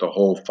put the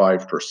whole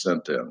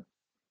 5% in?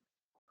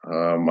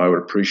 I would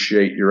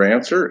appreciate your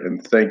answer,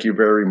 and thank you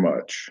very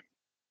much.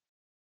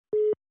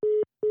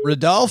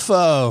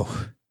 Rodolfo.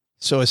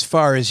 So as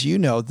far as you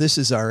know, this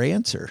is our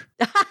answer.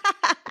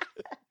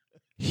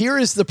 Here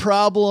is the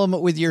problem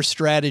with your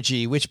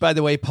strategy, which, by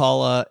the way,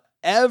 Paula,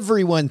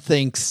 everyone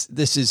thinks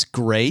this is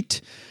great.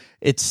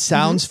 It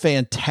sounds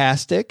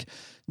fantastic.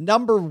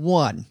 Number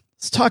one,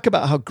 let's talk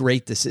about how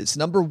great this is.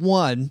 Number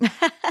one,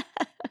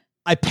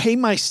 I pay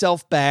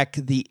myself back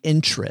the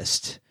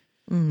interest.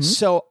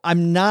 So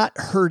I'm not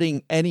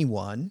hurting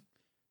anyone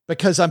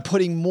because I'm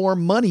putting more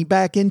money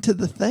back into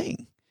the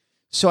thing.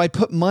 So I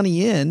put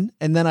money in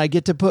and then I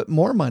get to put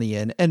more money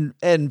in.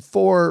 And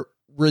for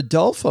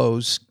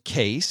Rodolfo's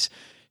case,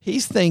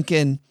 he's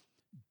thinking,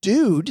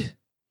 dude,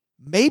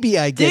 maybe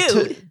I get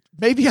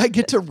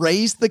to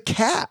raise the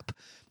cap.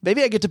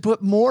 Maybe I get to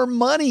put more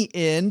money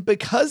in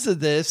because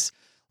of this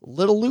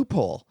little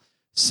loophole.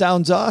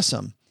 Sounds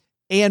awesome.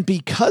 And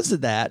because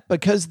of that,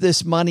 because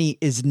this money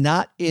is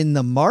not in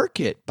the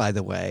market, by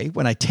the way,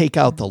 when I take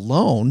out the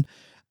loan,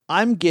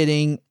 I'm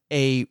getting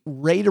a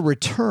rate of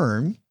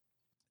return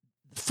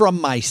from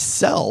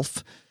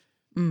myself,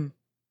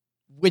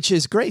 which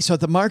is great. So if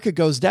the market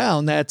goes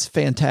down, that's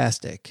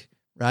fantastic,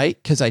 right?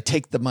 Because I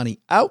take the money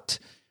out,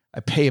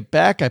 I pay it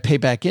back, I pay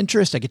back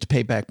interest, I get to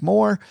pay back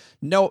more.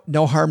 No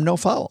harm, no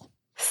foul.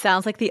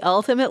 Sounds like the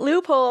ultimate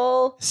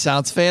loophole.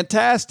 Sounds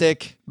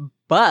fantastic.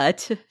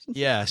 But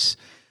yes.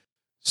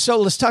 So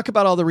let's talk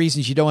about all the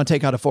reasons you don't want to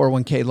take out a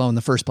 401k loan in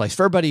the first place.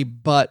 For everybody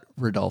but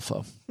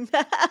Rodolfo.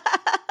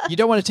 You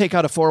don't want to take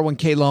out a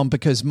 401k loan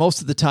because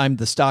most of the time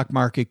the stock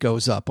market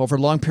goes up. Over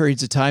long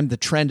periods of time, the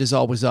trend is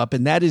always up.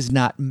 And that is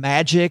not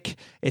magic.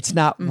 It's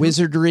not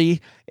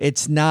wizardry.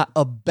 It's not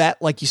a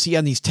bet like you see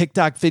on these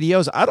TikTok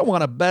videos. I don't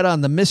want to bet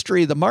on the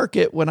mystery of the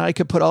market when I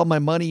could put all my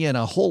money in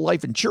a whole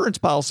life insurance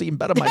policy and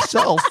bet on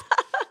myself,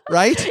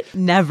 right?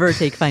 Never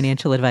take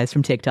financial advice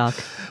from TikTok.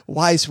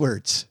 Wise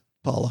words,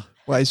 Paula.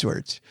 Wise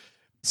words.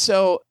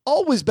 So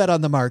always bet on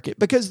the market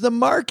because the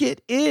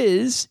market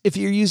is, if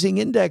you're using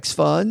index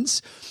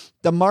funds,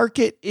 the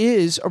market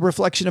is a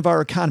reflection of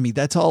our economy.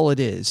 That's all it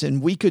is.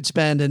 And we could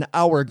spend an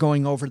hour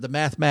going over the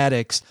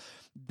mathematics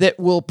that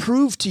will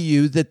prove to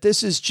you that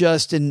this is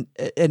just an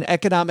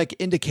economic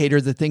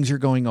indicator that things are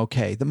going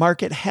okay. The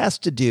market has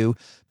to do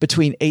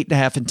between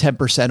 8.5% and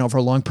 10% over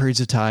long periods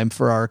of time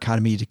for our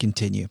economy to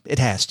continue. It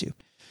has to.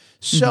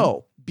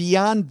 So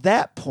beyond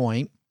that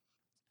point,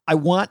 I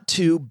want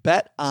to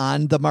bet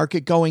on the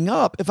market going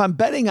up. If I'm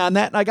betting on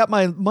that and I got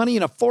my money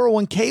in a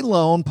 401k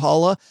loan,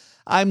 Paula,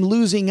 I'm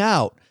losing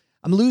out.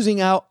 I'm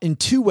losing out in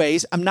two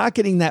ways. I'm not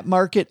getting that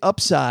market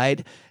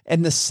upside.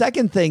 And the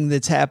second thing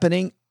that's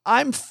happening,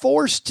 I'm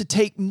forced to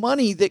take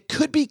money that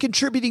could be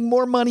contributing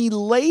more money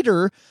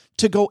later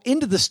to go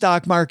into the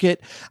stock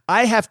market.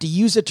 I have to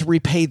use it to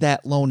repay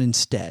that loan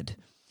instead.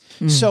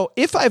 So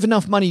if I have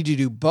enough money to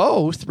do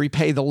both,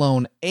 repay the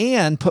loan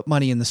and put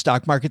money in the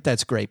stock market,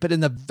 that's great. But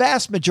in the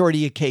vast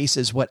majority of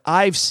cases, what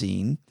I've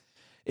seen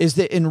is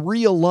that in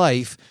real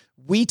life,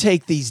 we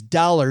take these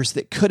dollars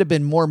that could have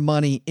been more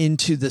money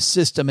into the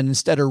system and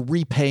instead are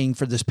repaying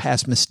for this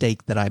past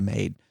mistake that I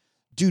made.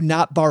 Do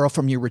not borrow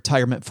from your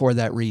retirement for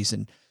that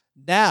reason.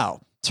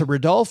 Now, to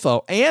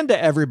Rodolfo and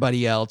to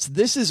everybody else,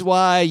 this is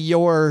why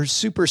your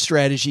super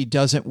strategy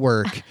doesn't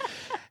work.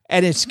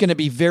 And it's going to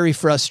be very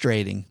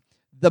frustrating.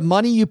 The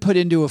money you put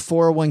into a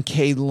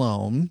 401k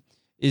loan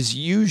is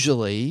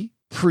usually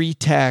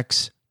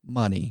pre-tax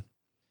money.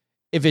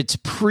 If it's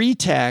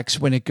pre-tax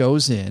when it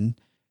goes in,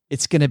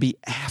 it's going to be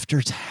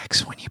after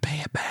tax when you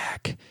pay it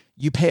back.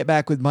 You pay it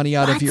back with money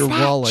out of your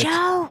wallet.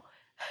 Joe?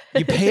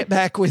 You pay it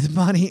back with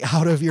money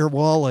out of your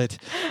wallet.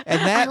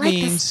 And that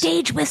means the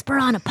stage whisper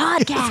on a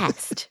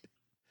podcast.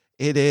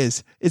 It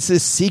is. It's a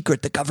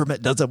secret the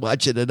government doesn't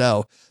want you to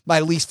know.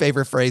 My least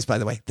favorite phrase, by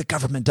the way, the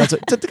government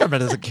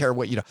doesn't care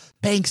what you know.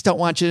 Banks don't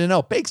want you to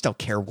know. Banks don't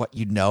care what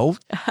you know.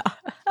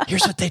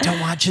 Here's what they don't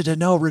want you to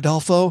know,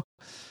 Rodolfo.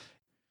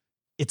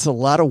 It's a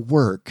lot of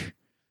work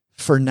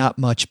for not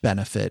much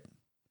benefit.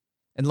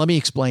 And let me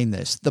explain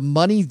this. The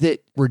money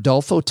that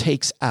Rodolfo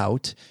takes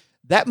out,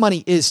 that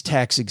money is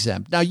tax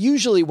exempt. Now,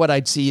 usually what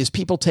I'd see is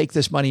people take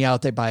this money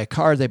out, they buy a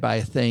car, they buy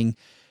a thing.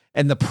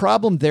 And the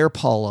problem there,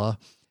 Paula,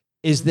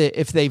 is that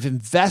if they've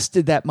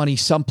invested that money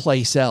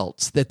someplace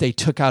else that they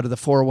took out of the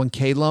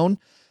 401k loan,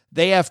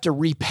 they have to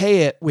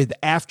repay it with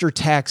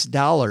after-tax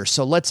dollars.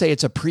 So let's say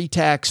it's a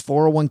pre-tax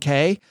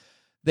 401k.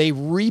 They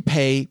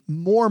repay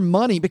more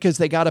money because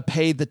they got to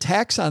pay the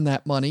tax on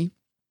that money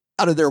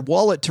out of their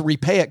wallet to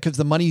repay it because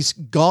the money's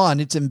gone.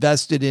 It's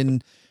invested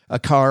in a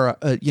car,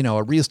 a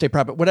real estate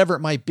property, whatever it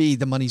might be,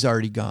 the money's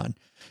already gone.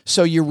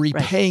 So you're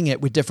repaying it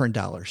with different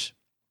dollars.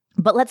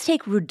 But let's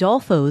take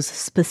Rodolfo's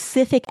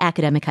specific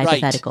academic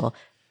hypothetical. Right.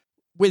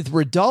 With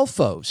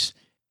Rodolfo's,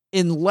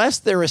 unless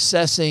they're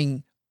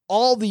assessing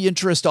all the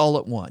interest all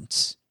at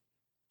once,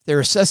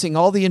 this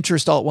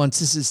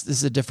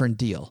is a different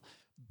deal.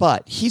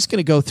 But he's going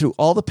to go through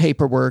all the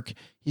paperwork.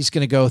 He's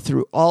going to go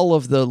through all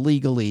of the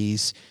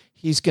legalese.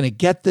 He's going to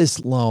get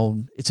this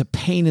loan. It's a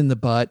pain in the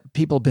butt.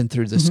 People have been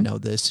through this, know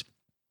this.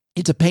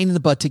 It's a pain in the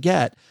butt to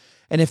get.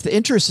 And if the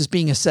interest is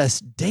being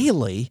assessed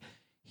daily,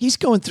 he's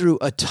going through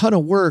a ton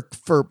of work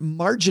for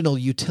marginal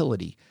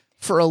utility,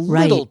 for a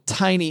little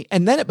tiny,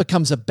 and then it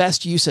becomes a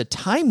best use of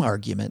time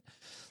argument.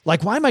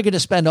 Like, why am I going to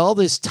spend all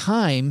this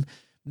time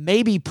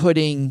maybe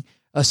putting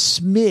a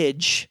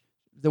smidge,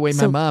 the way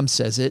my mom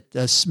says it,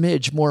 a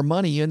smidge more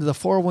money into the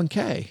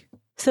 401k?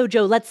 So,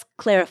 Joe, let's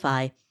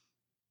clarify.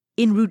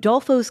 In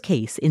Rodolfo's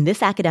case, in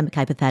this academic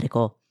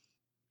hypothetical,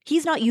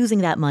 he's not using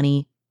that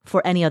money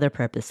for any other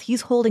purpose.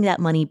 He's holding that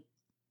money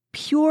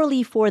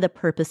purely for the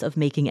purpose of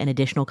making an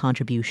additional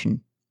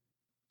contribution,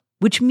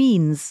 which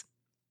means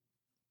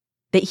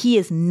that he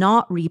is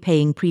not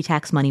repaying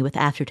pre-tax money with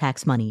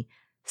after-tax money.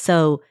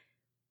 So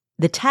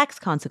the tax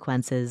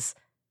consequences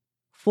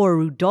for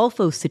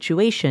Rudolfo's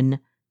situation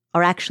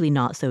are actually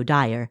not so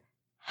dire.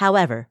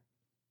 However,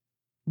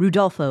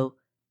 Rudolfo,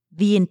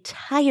 the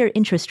entire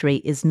interest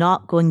rate is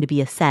not going to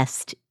be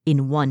assessed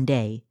in one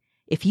day.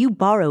 If you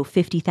borrow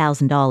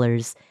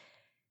 $50,000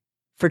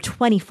 for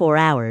 24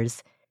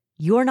 hours,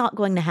 you're not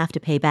going to have to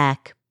pay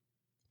back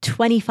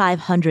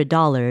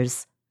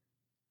 $2,500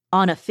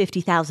 on a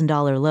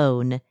 $50,000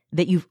 loan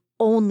that you've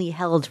only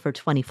held for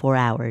 24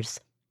 hours.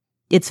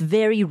 It's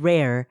very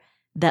rare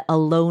that a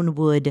loan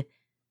would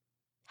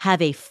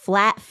have a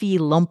flat fee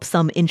lump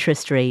sum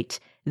interest rate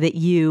that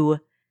you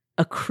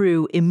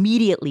accrue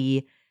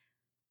immediately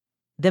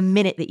the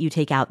minute that you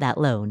take out that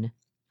loan.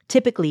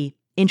 Typically,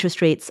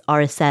 interest rates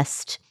are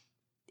assessed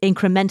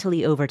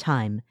incrementally over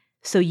time.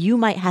 So you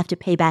might have to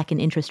pay back an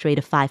interest rate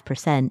of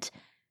 5%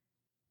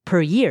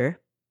 per year,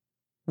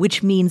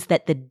 which means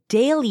that the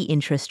daily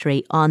interest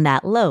rate on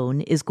that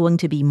loan is going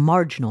to be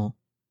marginal.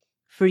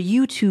 For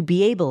you to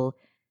be able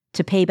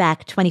to pay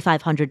back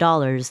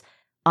 $2,500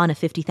 on a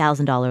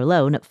 $50,000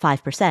 loan at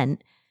 5%,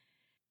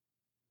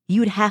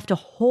 you'd have to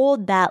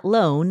hold that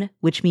loan,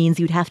 which means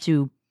you'd have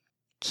to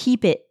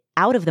keep it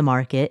out of the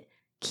market,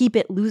 keep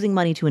it losing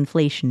money to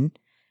inflation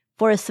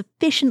for a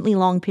sufficiently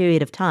long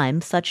period of time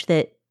such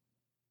that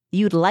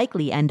you'd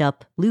likely end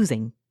up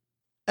losing.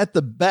 At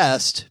the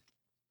best,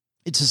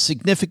 it's a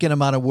significant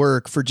amount of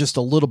work for just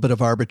a little bit of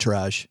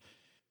arbitrage,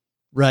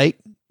 right?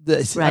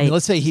 Right. I mean,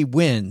 let's say he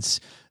wins.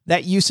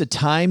 That use of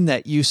time,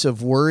 that use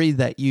of worry,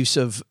 that use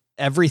of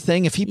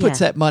everything, if he puts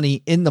that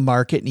money in the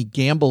market and he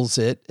gambles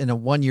it in a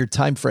 1-year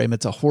time frame,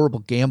 it's a horrible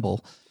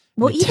gamble.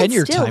 Well, in a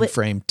 10-year time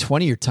frame,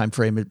 20-year time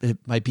frame, it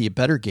might be a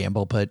better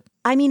gamble, but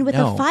I mean, with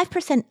no. a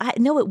 5%,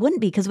 no, it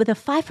wouldn't be, because with a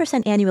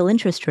 5% annual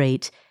interest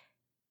rate,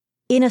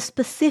 in a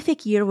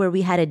specific year where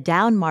we had a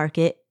down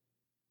market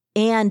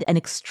and an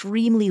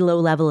extremely low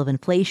level of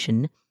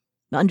inflation,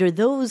 under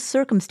those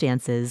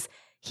circumstances,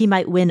 he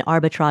might win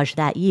arbitrage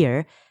that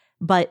year.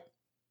 But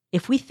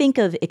if we think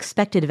of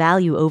expected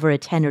value over a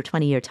 10 or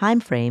 20-year time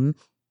frame,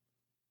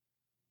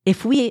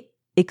 if we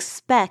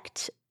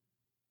expect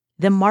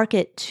the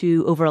market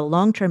to, over a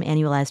long-term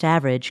annualized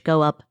average,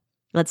 go up,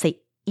 let's say,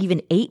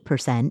 even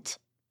 8%,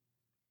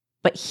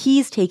 but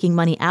he's taking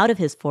money out of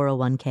his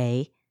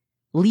 401k,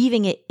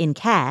 leaving it in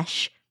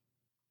cash,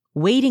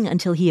 waiting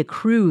until he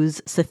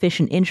accrues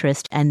sufficient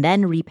interest and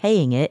then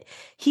repaying it,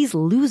 he's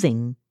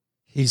losing.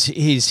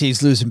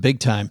 He's losing big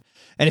time.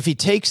 And if he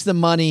takes the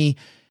money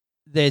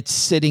that's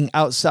sitting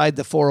outside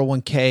the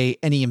 401k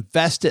and he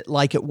invests it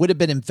like it would have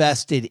been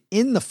invested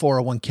in the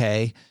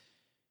 401k,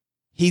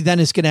 he then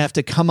is going to have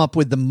to come up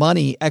with the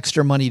money,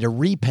 extra money to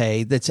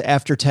repay that's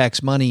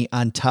after-tax money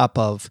on top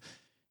of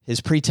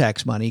his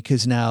pre-tax money,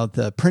 because now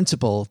the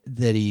principal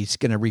that he's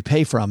going to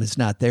repay from is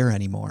not there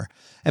anymore.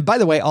 And by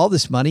the way, all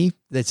this money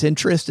that's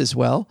interest as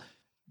well,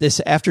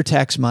 this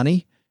after-tax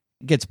money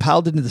gets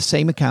piled into the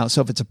same account.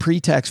 So if it's a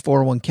pre-tax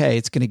 401k,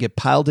 it's going to get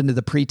piled into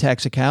the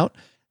pre-tax account.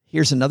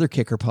 Here's another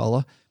kicker,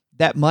 Paula.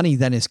 That money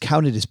then is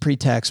counted as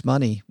pre-tax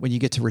money when you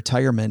get to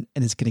retirement,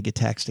 and it's going to get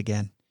taxed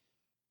again.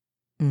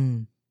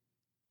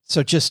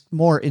 So just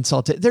more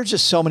insult. There's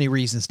just so many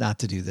reasons not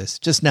to do this,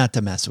 just not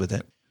to mess with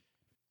it.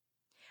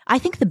 I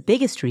think the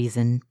biggest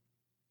reason,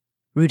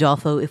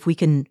 Rudolfo, if we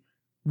can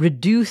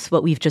reduce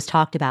what we've just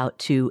talked about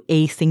to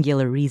a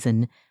singular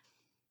reason,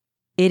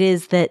 it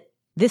is that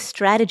this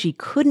strategy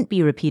couldn't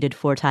be repeated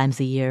 4 times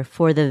a year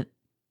for the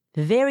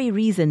very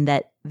reason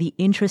that the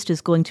interest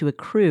is going to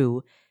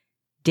accrue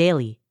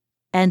daily.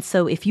 And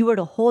so if you were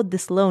to hold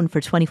this loan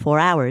for 24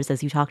 hours,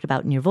 as you talked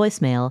about in your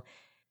voicemail,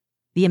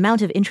 the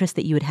amount of interest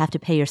that you would have to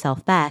pay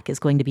yourself back is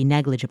going to be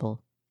negligible.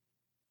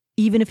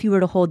 Even if you were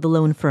to hold the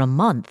loan for a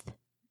month,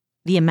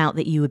 the amount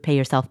that you would pay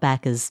yourself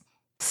back is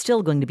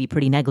still going to be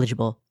pretty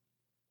negligible.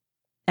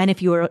 And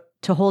if you were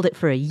to hold it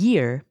for a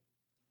year,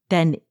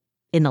 then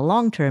in the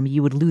long term,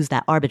 you would lose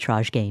that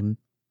arbitrage game.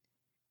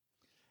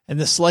 And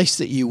the slice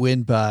that you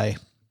win by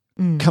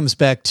comes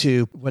back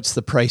to what's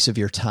the price of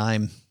your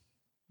time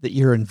that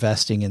you're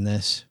investing in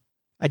this.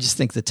 I just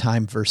think the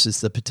time versus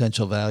the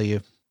potential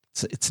value,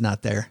 it's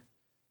not there.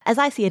 As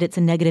I see it, it's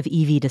a negative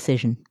EV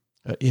decision.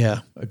 Yeah,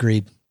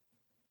 agreed.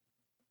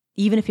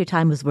 Even if your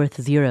time was worth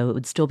 0, it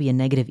would still be a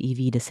negative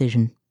EV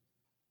decision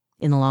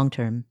in the long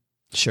term.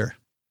 Sure.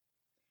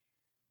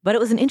 But it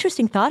was an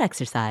interesting thought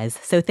exercise,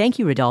 so thank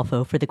you,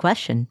 Rodolfo, for the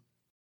question.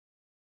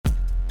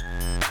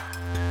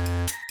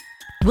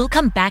 We'll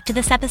come back to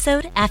this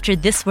episode after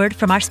this word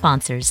from our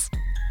sponsors.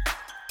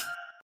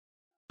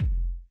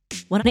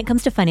 When it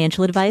comes to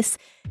financial advice,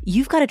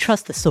 you've got to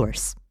trust the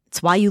source.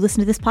 It's why you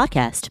listen to this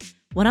podcast.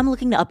 When I'm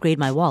looking to upgrade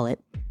my wallet,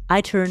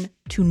 I turn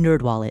to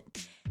NerdWallet.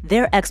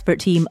 Their expert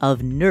team of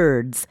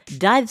nerds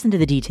dives into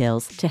the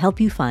details to help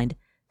you find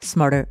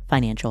smarter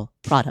financial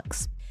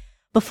products.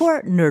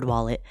 Before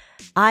NerdWallet,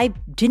 I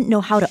didn't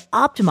know how to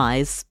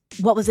optimize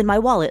what was in my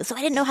wallet, so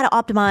I didn't know how to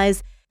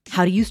optimize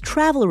how to use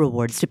travel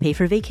rewards to pay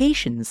for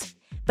vacations.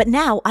 But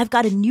now I've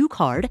got a new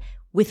card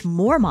with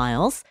more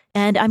miles,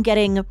 and I'm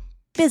getting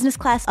business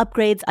class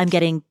upgrades, I'm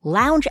getting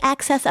lounge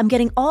access, I'm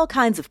getting all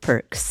kinds of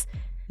perks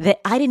that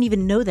I didn't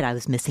even know that I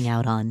was missing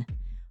out on.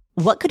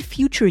 What could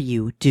future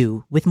you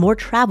do with more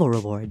travel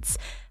rewards?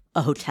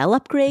 A hotel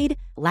upgrade,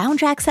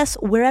 lounge access,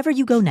 wherever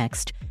you go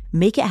next.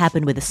 Make it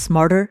happen with a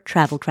smarter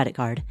travel credit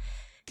card.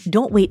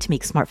 Don't wait to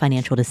make smart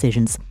financial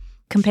decisions.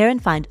 Compare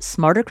and find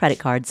smarter credit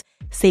cards,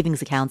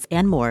 savings accounts,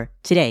 and more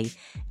today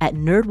at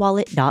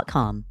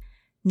nerdwallet.com.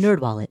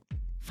 NerdWallet.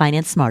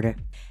 Finance smarter.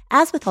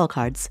 As with all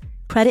cards,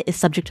 credit is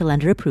subject to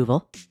lender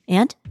approval,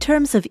 and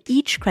terms of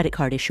each credit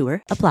card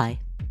issuer apply.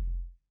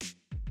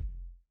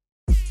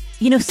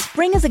 You know,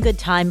 spring is a good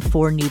time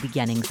for new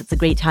beginnings. It's a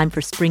great time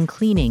for spring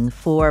cleaning,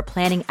 for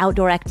planning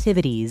outdoor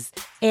activities,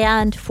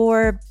 and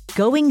for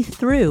going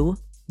through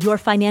your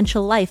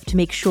financial life to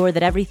make sure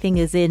that everything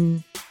is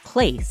in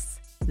place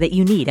that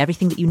you need.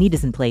 Everything that you need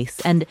is in place.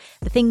 And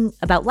the thing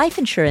about life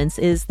insurance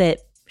is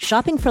that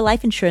shopping for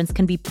life insurance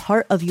can be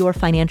part of your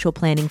financial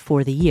planning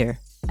for the year.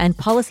 And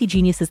Policy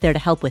Genius is there to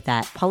help with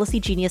that.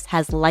 Policy Genius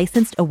has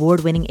licensed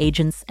award-winning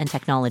agents and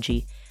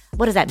technology.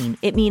 What does that mean?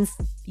 It means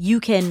you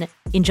can,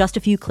 in just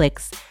a few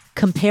clicks,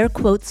 compare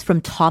quotes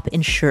from top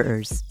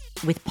insurers.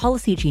 With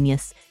Policy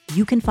Genius,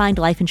 you can find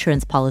life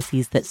insurance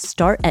policies that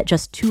start at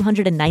just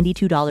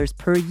 $292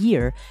 per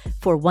year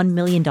for $1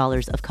 million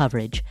of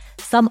coverage.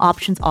 Some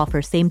options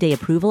offer same-day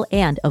approval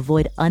and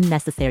avoid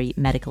unnecessary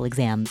medical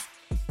exams.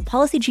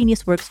 Policy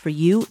Genius works for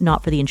you,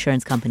 not for the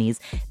insurance companies.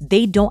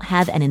 They don't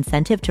have an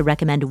incentive to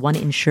recommend one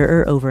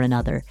insurer over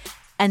another.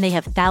 And they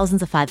have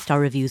thousands of 5-star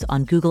reviews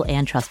on Google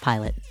and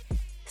Trustpilot.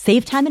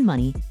 Save time and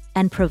money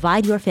and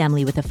provide your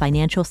family with a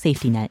financial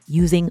safety net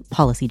using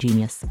Policy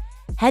Genius.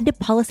 Head to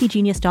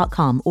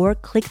policygenius.com or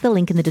click the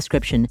link in the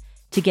description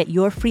to get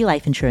your free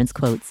life insurance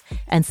quotes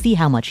and see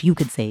how much you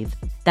could save.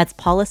 That's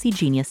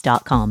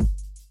policygenius.com.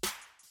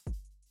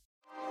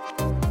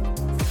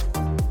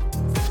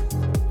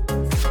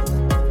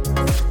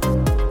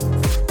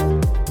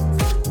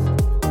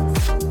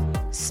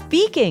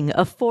 Speaking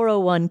of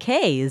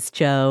 401ks,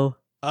 Joe.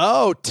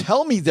 Oh,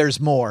 tell me there's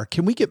more.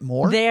 Can we get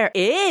more? There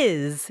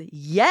is.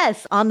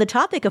 Yes, on the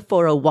topic of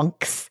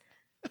 401ks.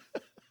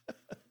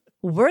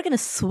 We're going to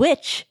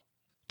switch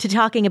to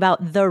talking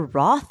about the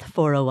Roth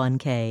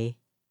 401k.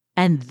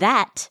 And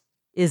that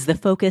is the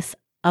focus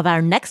of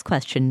our next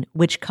question,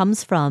 which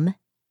comes from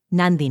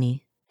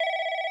Nandini.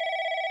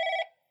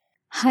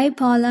 Hi,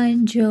 Paula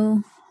and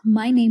Joe.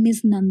 My name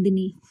is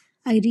Nandini.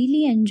 I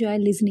really enjoy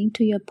listening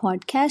to your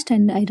podcast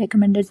and I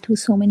recommend it to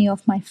so many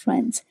of my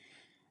friends.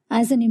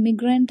 As an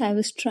immigrant, I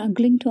was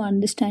struggling to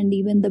understand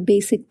even the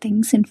basic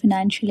things in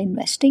financial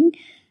investing,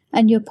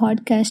 and your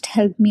podcast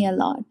helped me a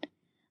lot.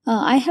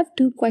 I have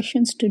 2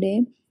 questions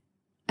today.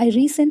 I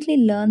recently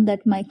learned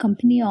that my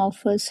company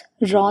offers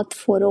Roth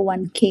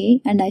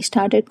 401k and I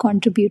started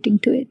contributing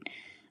to it.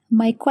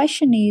 My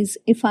question is,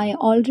 if I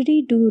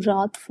already do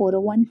Roth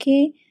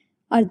 401k,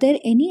 are there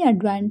any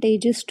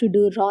advantages to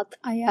do Roth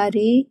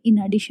IRA in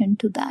addition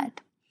to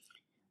that?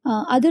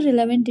 Other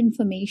relevant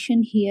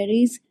information here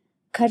is,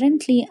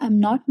 currently I'm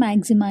not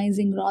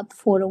maximizing Roth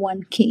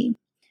 401k.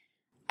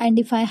 And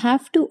if I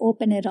have to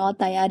open a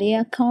Roth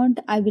IRA account,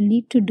 I will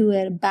need to do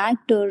a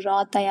backdoor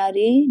Roth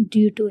IRA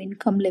due to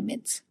income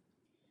limits.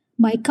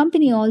 My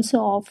company also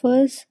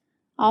offers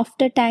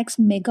after-tax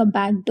mega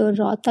backdoor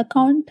Roth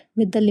account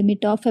with the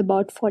limit of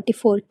about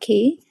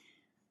 $44K.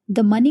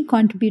 The money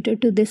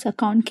contributed to this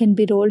account can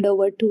be rolled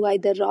over to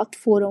either Roth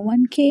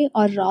 401k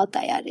or Roth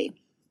IRA.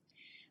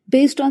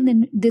 Based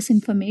on this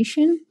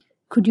information,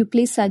 could you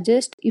please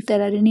suggest if there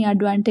are any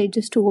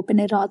advantages to open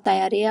a Roth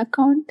IRA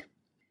account?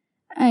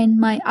 And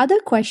my other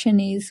question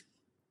is,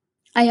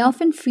 I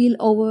often feel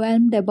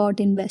overwhelmed about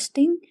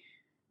investing.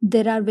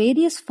 There are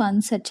various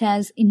funds such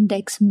as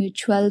index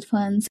mutual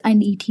funds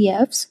and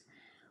ETFs.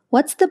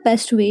 What's the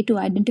best way to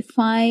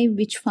identify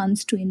which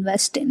funds to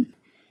invest in?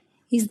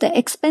 Is the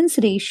expense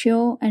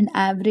ratio and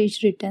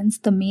average returns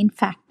the main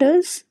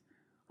factors,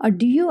 or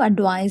do you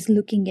advise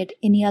looking at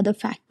any other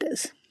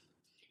factors?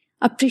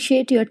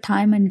 Appreciate your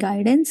time and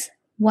guidance.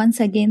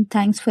 Once again,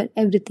 thanks for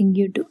everything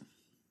you do.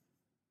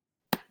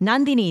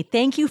 Nandini,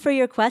 thank you for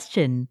your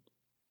question.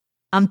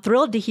 I'm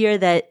thrilled to hear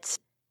that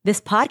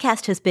this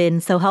podcast has been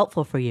so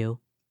helpful for you.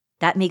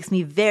 That makes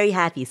me very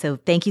happy. So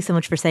thank you so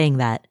much for saying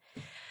that.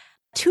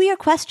 To your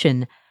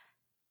question,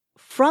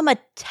 from a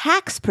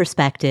tax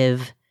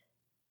perspective,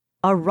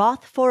 a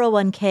Roth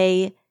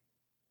 401k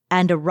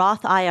and a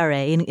Roth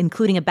IRA,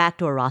 including a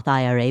backdoor Roth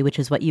IRA, which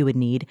is what you would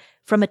need,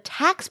 from a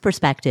tax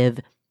perspective,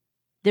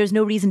 there's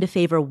no reason to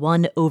favor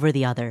one over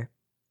the other.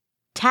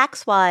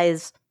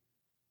 Tax-wise,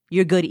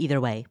 you're good either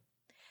way.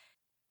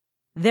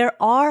 There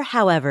are,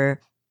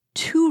 however,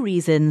 2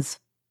 reasons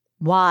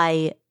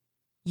why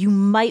you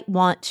might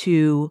want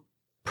to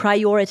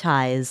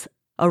prioritize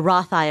a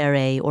Roth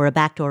IRA or a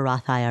backdoor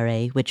Roth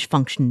IRA, which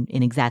function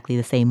in exactly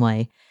the same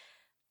way.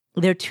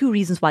 There are 2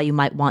 reasons why you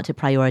might want to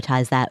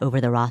prioritize that over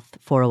the Roth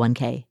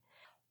 401k.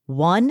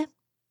 One,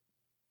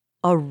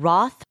 a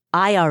Roth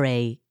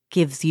IRA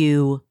gives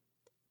you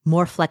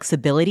more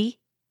flexibility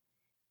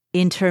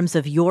in terms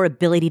of your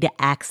ability to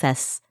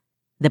access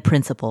the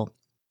principal.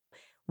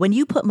 When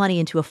you put money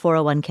into a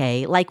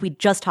 401k, like we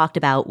just talked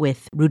about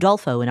with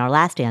Rudolfo in our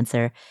last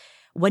answer,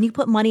 when you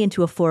put money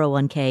into a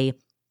 401k,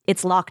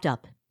 it's locked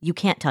up. You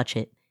can't touch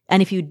it.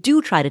 And if you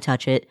do try to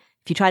touch it,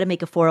 if you try to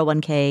make a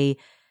 401k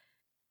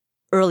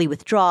early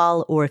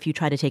withdrawal, or if you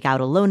try to take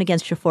out a loan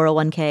against your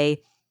 401k,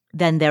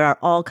 then there are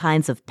all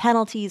kinds of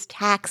penalties,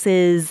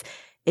 taxes.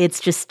 It's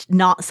just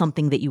not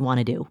something that you want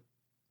to do.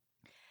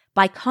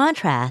 By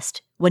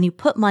contrast, when you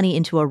put money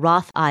into a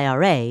Roth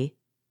IRA,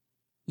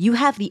 you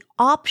have the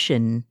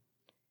option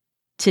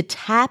to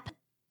tap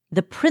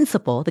the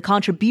principal, the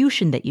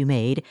contribution that you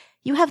made.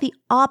 You have the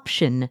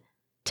option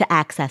to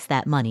access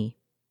that money.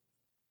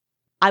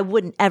 I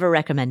wouldn't ever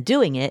recommend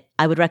doing it.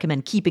 I would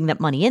recommend keeping that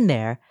money in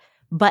there.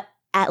 But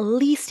at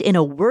least in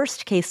a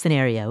worst case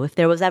scenario, if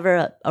there was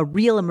ever a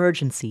real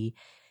emergency,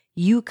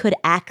 you could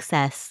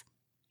access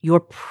your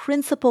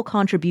principal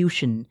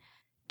contribution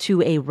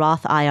to a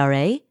Roth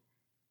IRA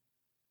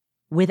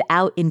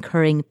without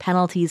incurring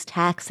penalties,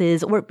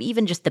 taxes, or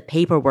even just the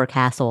paperwork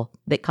hassle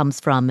that comes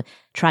from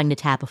trying to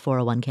tap a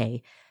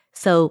 401k.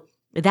 So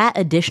that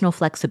additional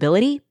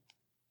flexibility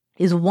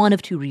is one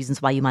of two reasons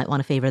why you might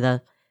want to favor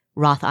the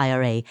Roth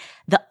IRA.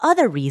 The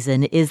other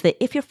reason is that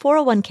if your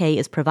 401k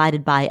is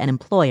provided by an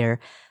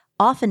employer,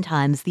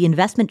 oftentimes the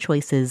investment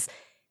choices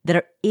that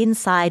are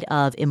inside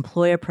of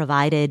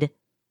employer-provided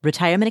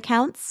retirement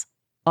accounts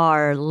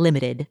are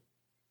limited.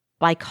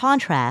 By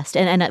contrast,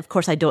 and of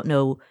course I don't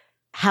know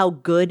how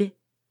good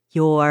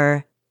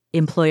your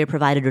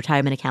employer-provided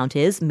retirement account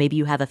is. Maybe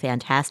you have a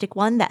fantastic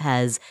one that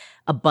has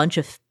a bunch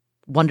of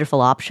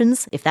wonderful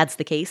options. If that's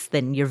the case,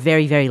 then you're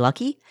very, very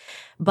lucky.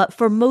 But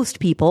for most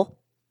people,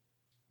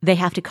 they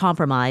have to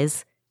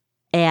compromise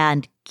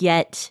and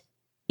get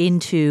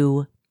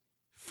into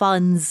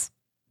funds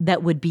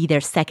that would be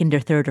their second or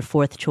third or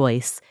fourth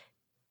choice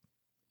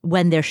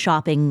when they're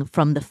shopping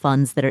from the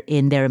funds that are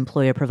in their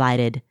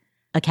employer-provided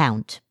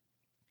account.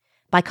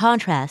 By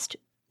contrast,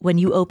 when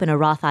you open a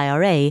Roth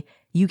IRA,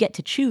 you get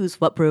to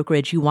choose what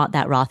brokerage you want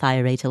that Roth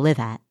IRA to live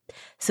at.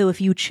 So if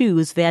you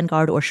choose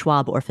Vanguard or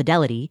Schwab or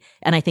Fidelity,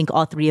 and I think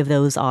all three of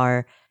those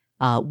are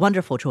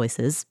wonderful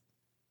choices,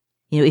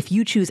 if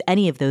you choose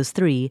any of those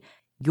three,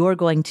 you're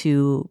going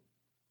to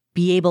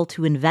be able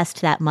to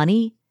invest that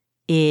money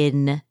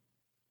in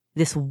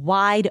this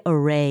wide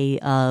array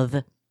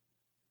of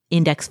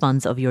index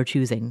funds of your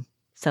choosing.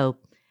 So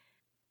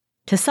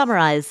to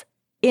summarize,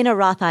 in a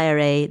Roth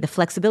IRA, the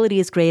flexibility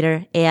is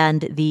greater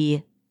and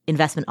the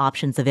investment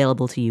options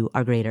available to you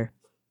are greater.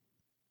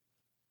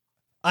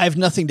 I have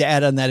nothing to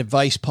add on that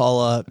advice,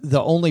 Paula.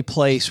 The only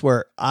place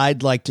where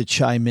I'd like to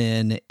chime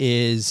in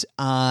is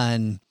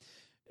on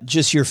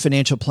just your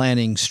financial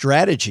planning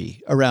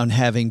strategy around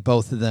having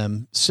both of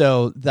them.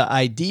 So the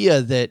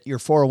idea that your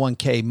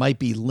 401k might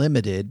be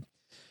limited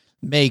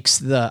makes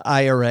the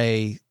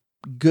IRA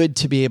good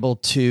to be able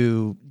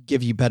to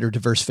give you better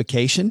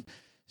diversification.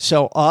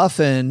 So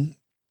often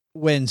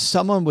when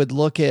someone would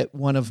look at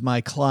one of my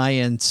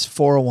clients'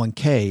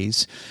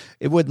 401ks,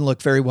 it wouldn't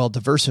look very well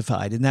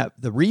diversified. And that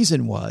the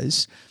reason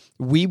was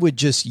we would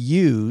just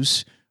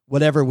use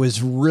whatever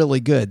was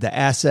really good, the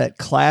asset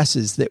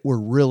classes that were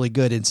really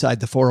good inside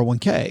the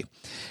 401k.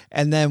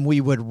 And then we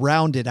would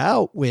round it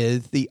out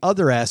with the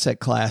other asset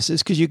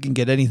classes, because you can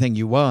get anything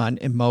you want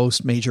in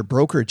most major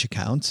brokerage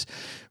accounts.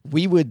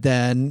 We would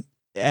then,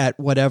 at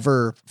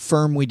whatever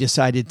firm we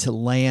decided to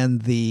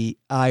land the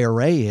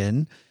IRA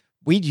in,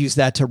 we'd use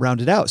that to round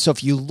it out. So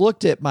if you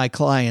looked at my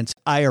client's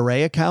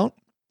IRA account,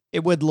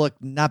 it would look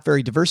not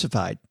very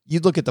diversified.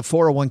 You'd look at the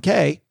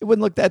 401k, it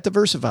wouldn't look that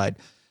diversified.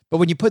 But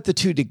when you put the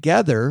two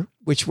together,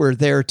 which were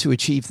there to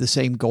achieve the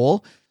same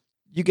goal,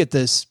 you get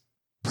this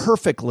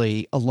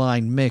perfectly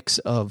aligned mix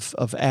of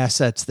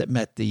assets that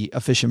met the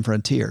efficient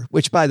frontier,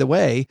 which, by the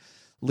way,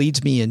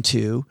 leads me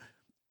into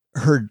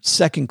her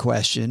second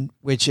question,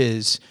 which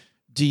is,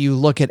 do you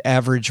look at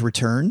average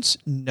returns?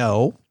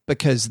 No,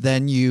 because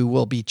then you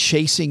will be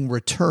chasing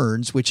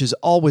returns, which is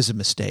always a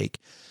mistake.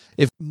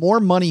 If more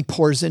money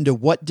pours into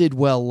what did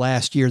well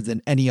last year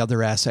than any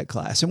other asset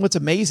class. And what's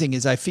amazing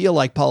is I feel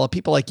like, Paula,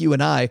 people like you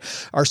and I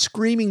are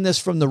screaming this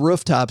from the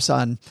rooftops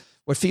on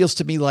what feels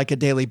to me like a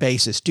daily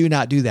basis. Do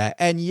not do that.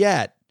 And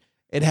yet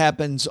it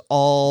happens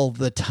all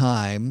the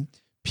time.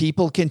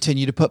 People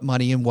continue to put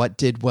money in what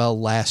did well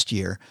last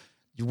year.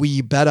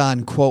 We bet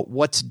on, quote,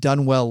 what's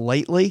done well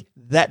lately.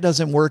 That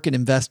doesn't work in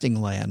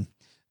investing land.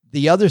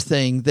 The other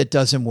thing that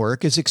doesn't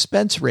work is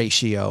expense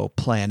ratio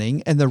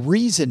planning. And the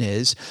reason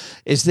is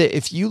that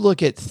if you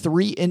look at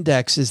three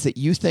indexes that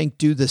you think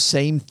do the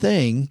same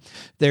thing,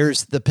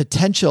 there's the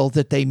potential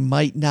that they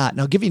might not.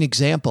 Now, I'll give you an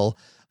example.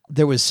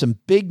 There was some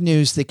big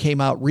news that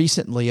came out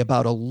recently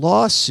about a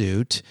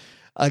lawsuit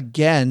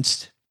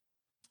against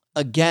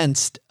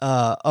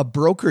a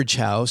brokerage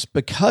house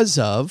because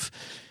of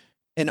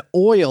an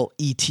oil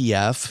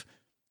ETF,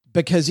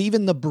 because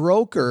even the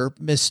broker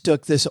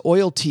mistook this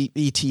oil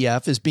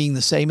ETF as being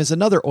the same as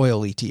another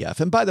oil ETF.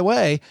 And by the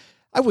way,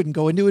 I wouldn't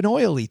go into an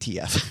oil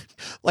ETF.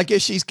 Like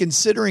if she's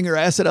considering her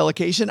asset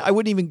allocation, I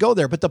wouldn't even go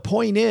there. But the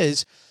point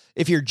is,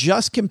 if you're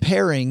just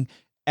comparing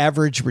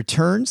average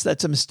returns,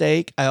 that's a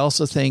mistake. I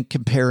also think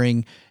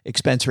comparing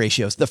expense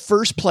ratios. The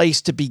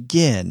place to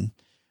begin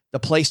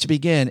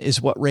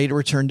is what rate of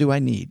return do I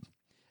need?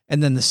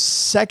 And then the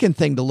second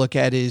thing to look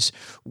at is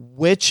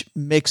which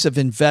mix of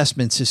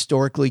investments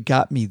historically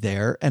got me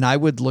there. And I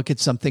would look at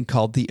something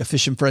called the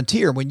efficient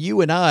frontier. When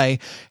you and I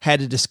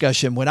had a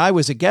discussion, when I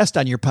was a guest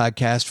on your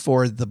podcast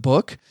for the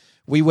book,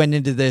 we went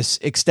into this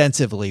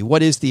extensively.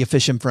 What is the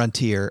efficient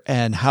frontier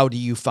and how do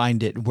you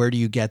find it? Where do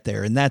you get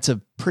there? And that's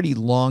a pretty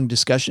long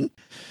discussion.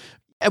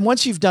 And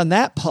once you've done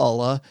that,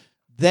 Paula,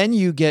 then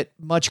you get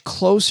much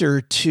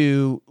closer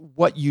to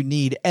what you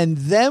need. And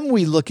then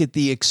we look at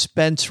the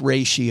expense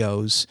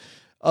ratios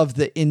of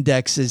the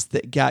indexes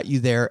that got you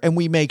there. And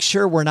we make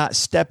sure we're not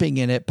stepping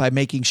in it by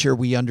making sure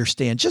we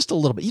understand just a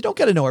little bit. You don't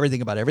got to know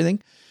everything about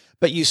everything,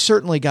 but you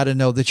certainly got to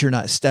know that you're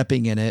not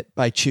stepping in it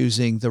by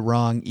choosing the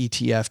wrong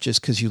ETF just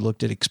because you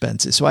looked at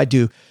expenses. So I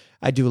do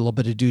a little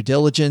bit of due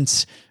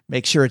diligence,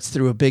 make sure it's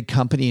through a big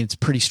company and it's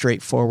pretty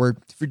straightforward.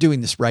 If you're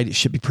doing this right, it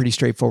should be pretty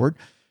straightforward.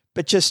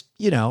 But just,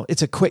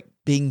 it's a quick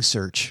Bing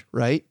search,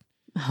 right?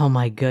 Oh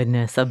my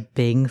goodness, a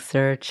Bing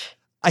search.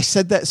 I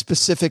said that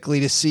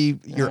specifically to see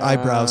your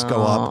eyebrows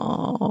go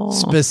up,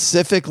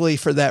 specifically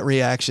for that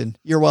reaction.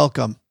 You're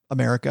welcome,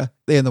 America,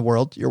 in the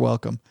world. You're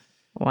welcome.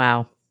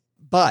 Wow.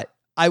 But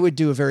I would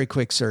do a very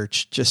quick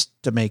search just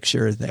to make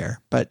sure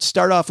there. But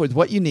start off with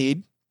what you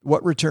need,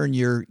 what return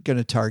you're going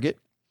to target.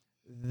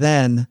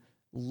 Then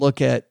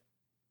look at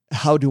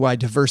how do I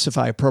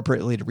diversify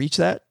appropriately to reach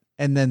that.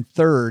 And then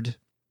third,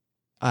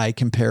 I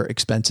compare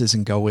expenses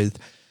and go with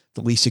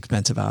the least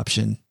expensive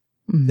option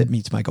that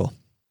meets my goal.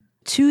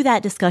 To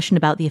that discussion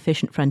about the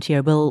efficient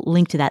frontier, we'll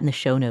link to that in the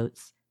show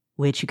notes,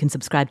 which you can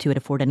subscribe to at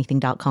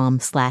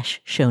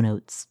affordanything.com/show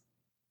notes.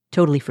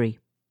 Totally free.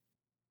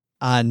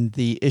 On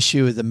the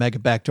issue of the mega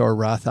backdoor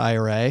Roth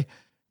IRA,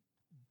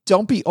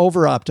 don't be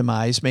over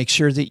optimized. Make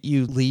sure that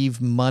you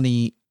leave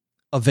money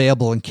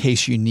available in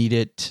case you need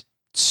it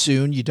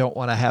soon. You don't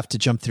want to have to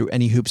jump through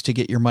any hoops to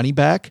get your money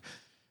back.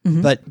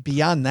 Mm-hmm. But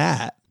beyond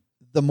that,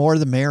 the more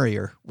the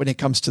merrier when it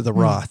comes to the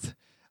Roth.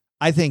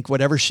 I think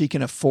whatever she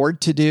can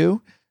afford to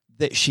do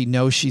that she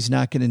knows she's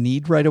not going to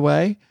need right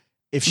away,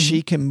 if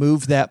she can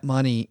move that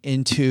money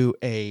into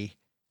a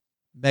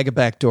mega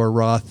backdoor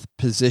Roth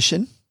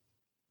position,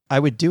 I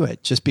would do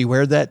it. Just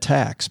beware that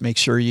tax. Make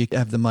sure you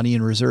have the money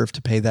in reserve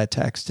to pay that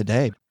tax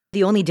today.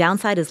 The only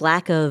downside is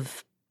lack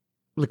of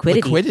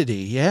liquidity. Liquidity,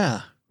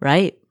 yeah.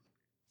 Right.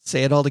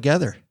 Say it all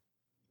together.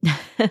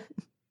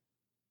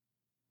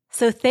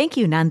 So thank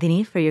you,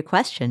 Nandini, for your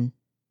question.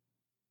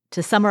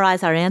 To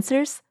summarize our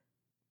answers,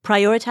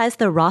 prioritize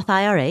the Roth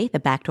IRA, the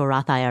backdoor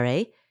Roth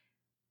IRA,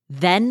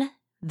 then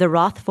the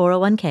Roth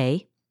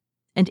 401k,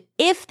 and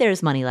if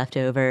there's money left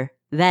over,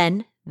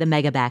 then the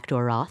mega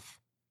backdoor Roth.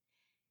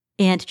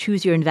 And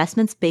choose your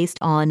investments based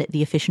on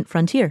the efficient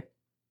frontier.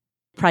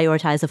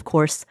 Prioritize, of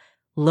course,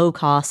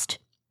 low-cost,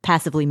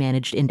 passively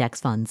managed index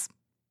funds.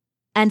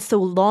 And so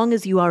long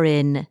as you are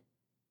in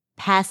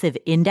passive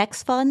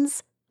index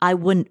funds, I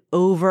wouldn't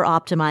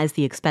over-optimize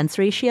the expense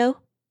ratio.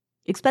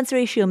 Expense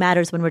ratio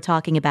matters when we're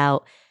talking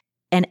about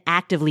an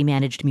actively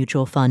managed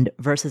mutual fund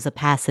versus a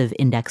passive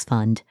index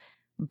fund.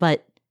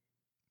 But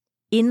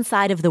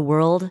inside of the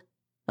world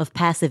of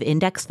passive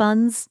index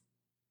funds,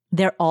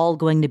 they're all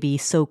going to be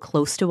so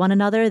close to one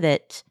another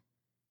that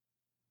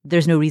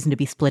there's no reason to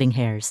be splitting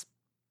hairs.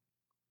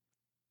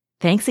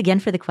 Thanks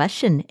again for the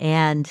question,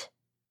 and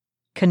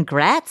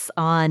congrats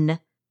on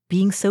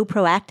being so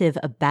proactive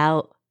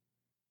about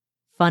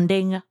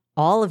funding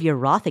all of your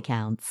Roth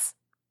accounts.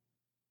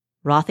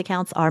 Roth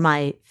accounts are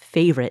my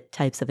favorite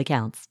types of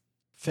accounts.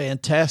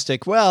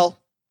 Fantastic. Well,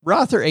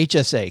 Roth or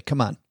HSA?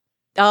 Come on.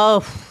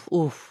 Oh,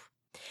 oof.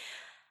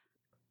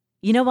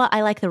 You know what?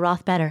 I like the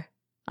Roth better.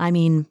 I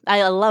mean,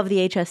 I love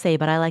the HSA,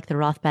 but I like the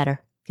Roth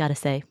better, gotta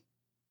say.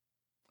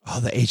 Oh,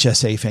 the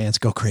HSA fans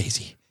go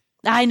crazy.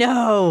 I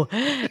know.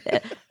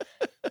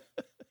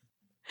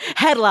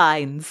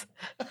 Headlines.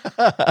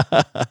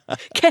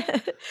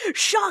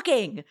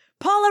 Shocking.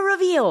 Paula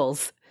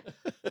reveals.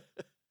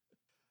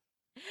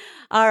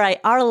 All right.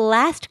 Our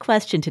last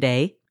question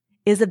today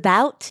is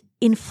about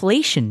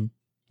inflation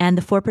and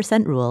the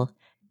 4% rule.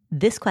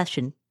 This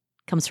question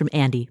comes from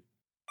Andy.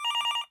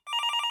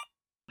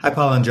 Hi,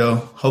 Paula and Joe.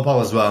 Hope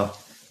all is well.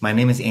 My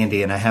name is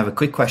Andy, and I have a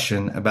quick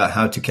question about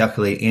how to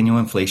calculate annual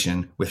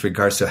inflation with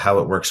regards to how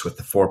it works with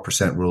the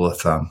 4% rule of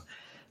thumb.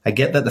 I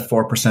get that the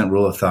 4%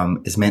 rule of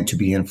thumb is meant to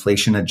be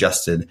inflation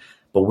adjusted,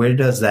 but where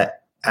does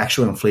that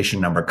actual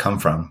inflation number come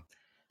from?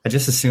 I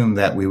just assumed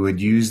that we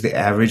would use the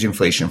average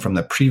inflation from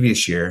the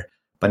previous year,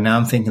 but now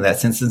I'm thinking that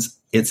since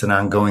it's an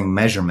ongoing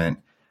measurement,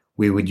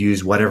 we would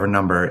use whatever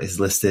number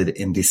is listed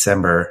in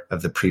December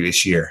of the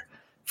previous year.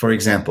 For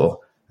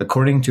example,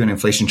 according to an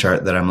inflation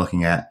chart that I'm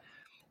looking at,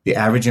 the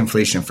average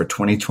inflation for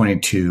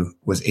 2022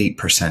 was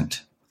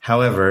 8%.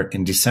 However,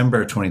 in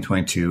December of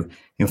 2022,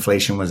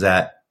 inflation was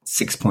at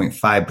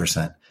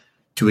 6.5%.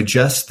 To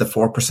adjust the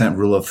 4%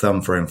 rule of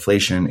thumb for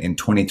inflation in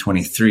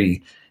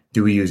 2023,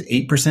 do we use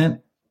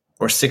 8%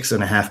 or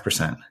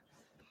 6.5%?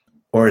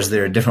 Or is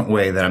there a different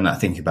way that I'm not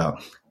thinking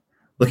about?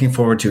 Looking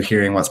forward to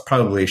hearing what's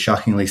probably a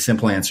shockingly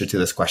simple answer to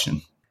this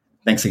question.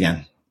 Thanks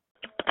again.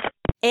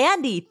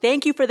 Andy,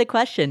 thank you for the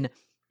question.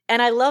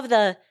 And I love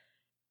the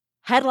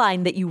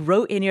headline that you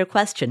wrote in your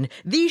question,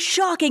 the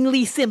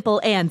shockingly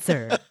simple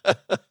answer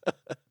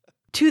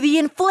to the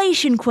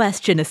inflation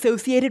question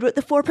associated with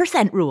the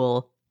 4%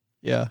 rule.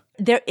 Yeah.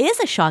 There is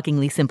a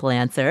shockingly simple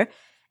answer.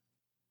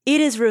 It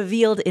is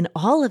revealed in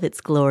all of its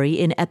glory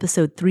in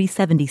episode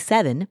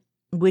 377,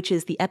 which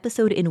is the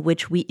episode in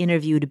which we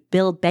interviewed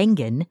Bill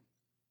Bengen,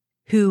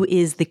 who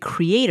is the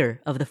creator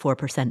of the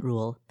 4%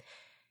 rule.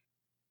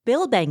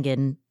 Bill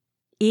Bengen,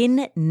 in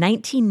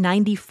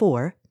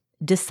 1994,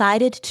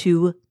 decided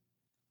to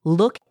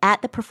look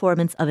at the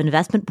performance of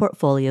investment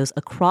portfolios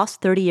across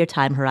 30-year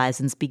time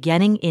horizons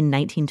beginning in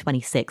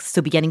 1926,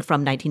 so beginning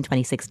from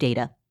 1926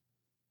 data.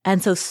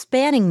 And so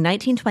spanning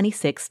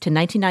 1926 to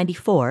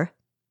 1994,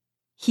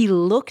 he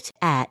looked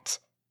at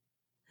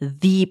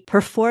the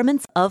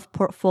performance of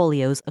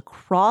portfolios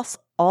across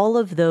all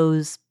of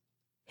those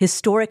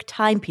historic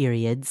time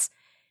periods,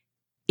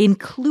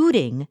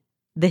 including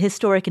the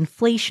historic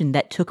inflation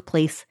that took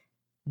place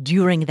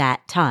during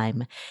that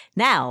time.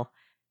 Now,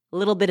 a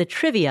little bit of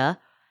trivia.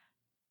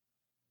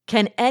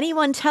 Can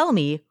anyone tell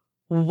me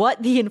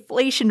what the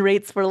inflation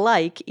rates were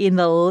like in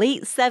the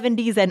late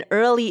 70s and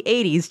early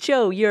 80s?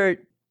 Joe, you're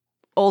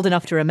old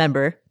enough to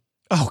remember.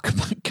 Oh,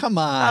 come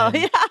on. Oh,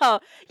 yeah. You're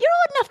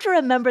old enough to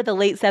remember the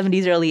late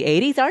 70s, early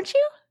 80s, aren't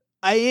you?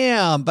 I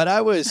am, but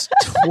I was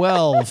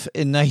 12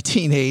 in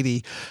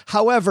 1980.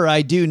 However,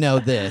 I do know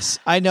this.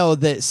 I know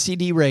that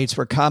CD rates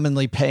were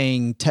commonly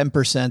paying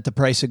 10%. The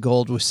price of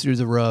gold was through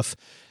the roof.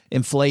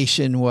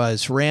 Inflation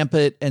was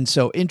rampant. And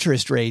so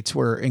interest rates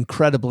were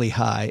incredibly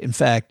high. In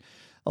fact,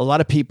 a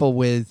lot of people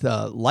with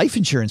life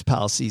insurance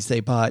policies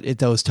they bought at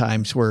those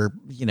times were,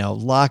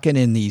 locking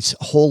in these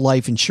whole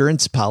life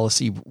insurance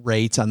policy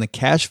rates on the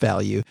cash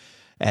value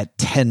at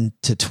 10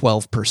 to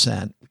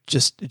 12%.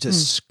 Just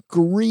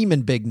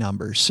screaming big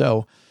numbers.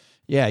 So,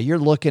 yeah, you're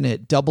looking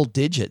at double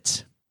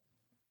digits.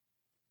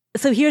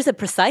 So here's a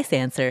precise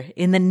answer.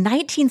 In the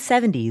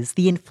 1970s,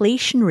 the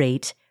inflation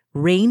rate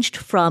ranged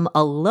from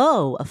a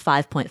low of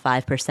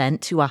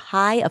 5.5% to a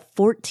high of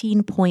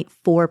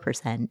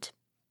 14.4%.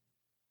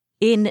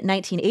 In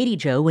 1980,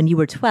 Joe, when you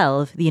were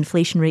 12, the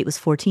inflation rate was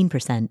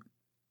 14%.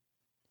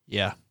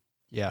 Yeah.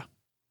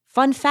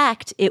 Fun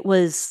fact, it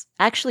was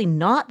actually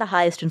not the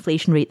highest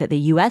inflation rate that the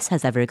U.S.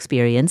 has ever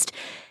experienced.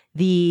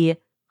 The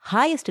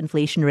highest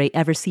inflation rate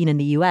ever seen in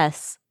the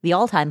U.S., the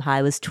all-time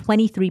high, was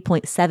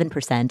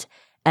 23.7%,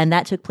 and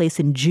that took place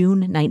in June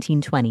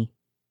 1920.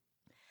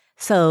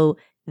 So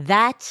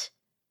that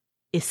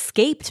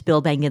escaped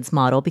Bill Bengen's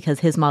model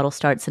because his model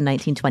starts in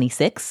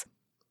 1926.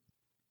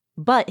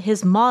 But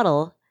his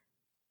model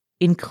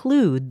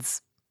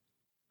includes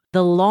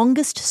the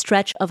longest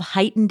stretch of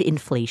heightened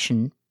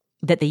inflation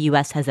that the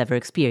U.S. has ever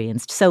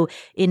experienced. So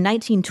in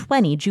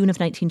 1920, June of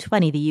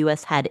 1920, the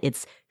U.S. had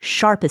its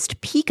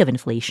sharpest peak of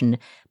inflation.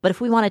 But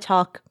if we want to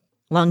talk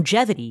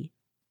longevity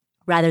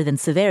rather than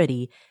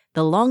severity,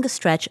 the longest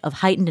stretch of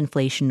heightened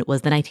inflation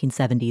was the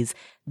 1970s.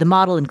 The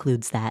model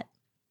includes that.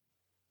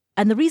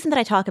 And the reason that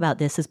I talk about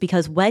this is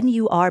because when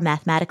you are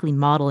mathematically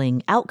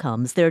modeling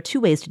outcomes, there are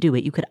two ways to do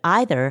it. You could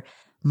either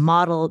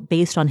model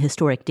based on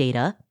historic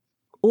data,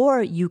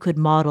 or you could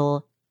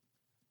model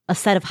a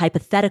set of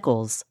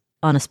hypotheticals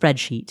on a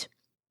spreadsheet.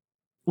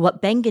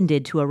 What Bengen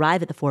did to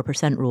arrive at the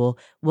 4% rule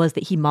was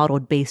that he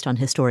modeled based on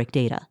historic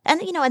data.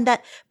 And, and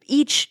that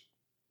each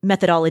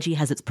methodology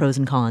has its pros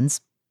and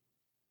cons.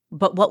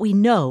 But what we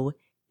know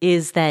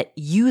is that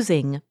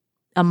using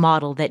a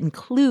model that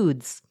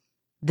includes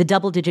the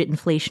double-digit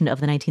inflation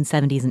of the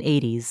 1970s and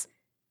 80s,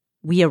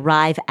 we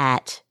arrive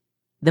at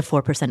the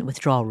 4%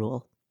 withdrawal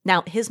rule.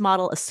 Now, his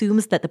model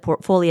assumes that the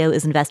portfolio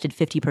is invested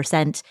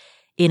 50%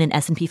 in an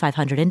S&P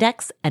 500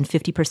 index and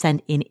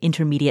 50% in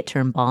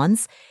intermediate-term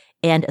bonds,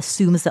 and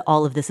assumes that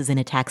all of this is in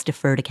a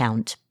tax-deferred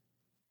account.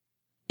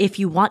 If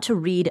you want to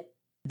read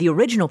the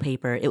original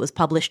paper, it was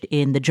published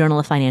in the Journal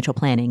of Financial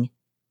Planning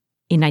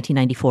in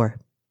 1994.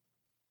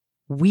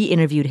 We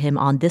interviewed him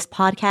on this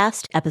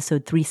podcast,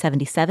 episode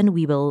 377.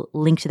 We will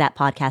link to that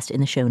podcast in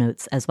the show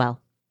notes as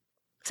well.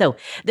 So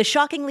the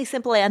shockingly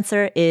simple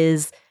answer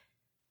is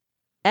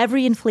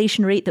every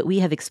inflation rate that we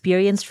have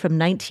experienced from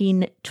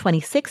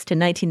 1926 to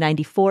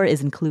 1994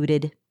 is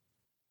included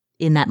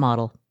in that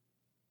model.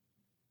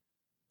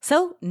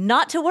 So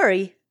not to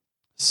worry.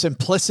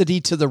 Simplicity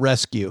to the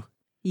rescue.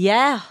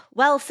 Yeah,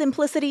 well,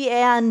 simplicity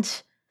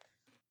and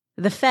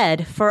the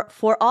Fed,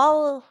 for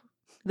all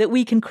that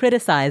we can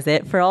criticize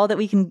it, for all that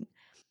we can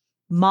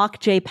mock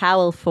Jay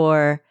Powell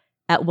for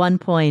at one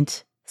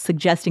point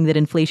suggesting that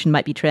inflation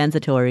might be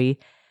transitory,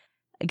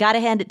 I gotta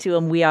hand it to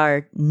him. We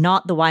are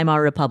not the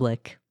Weimar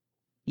Republic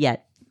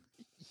yet.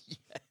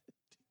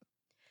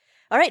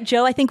 All right,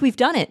 Joe, I think we've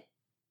done it.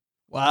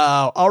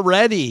 Wow,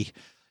 already.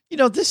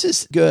 This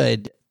is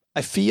good.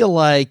 I feel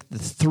like the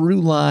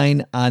through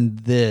line on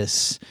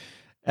this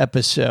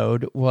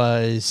episode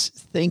was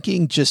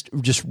thinking, just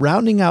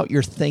rounding out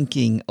your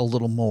thinking a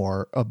little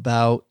more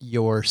about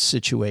your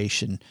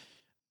situation.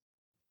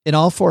 In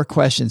all 4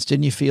 questions,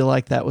 didn't you feel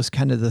like that was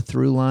kind of the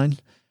through line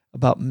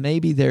about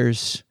maybe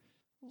there's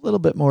a little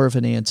bit more of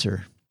an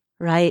answer?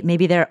 Right.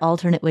 Maybe there are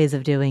alternate ways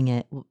of doing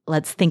it.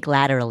 Let's think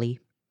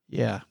laterally.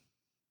 Yeah.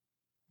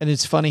 And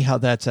it's funny how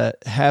that's a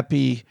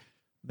happy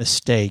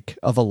mistake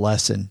of a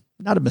lesson.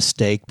 Not a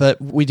mistake, but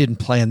we didn't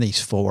plan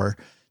these 4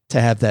 to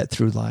have that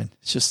through line.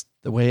 It's just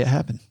the way it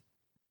happened.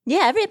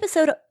 Yeah, every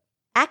episode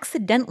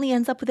accidentally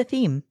ends up with a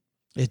theme.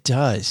 It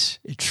does.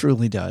 It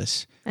truly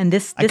does. And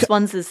this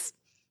one's is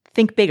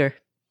think bigger.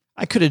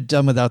 I could have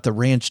done without the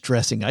ranch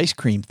dressing ice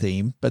cream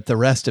theme, but the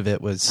rest of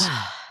it was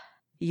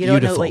You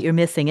don't know what you're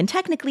missing. And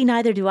technically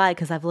neither do I,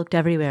 because I've looked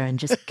everywhere and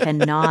just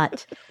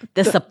cannot.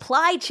 The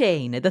supply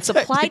chain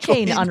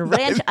on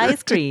ranch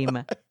ice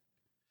cream.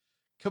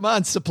 Come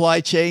on,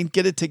 supply chain,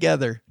 get it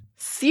together.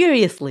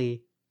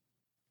 Seriously.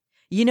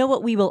 You know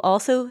what we will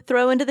also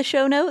throw into the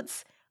show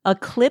notes? A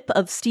clip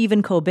of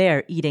Stephen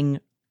Colbert eating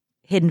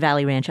Hidden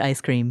Valley Ranch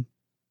ice cream.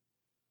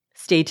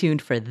 Stay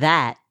tuned for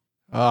that.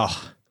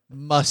 Oh,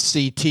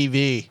 must-see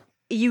TV.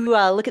 You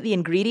look at the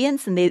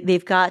ingredients, and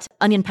they've got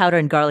onion powder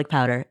and garlic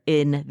powder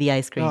in the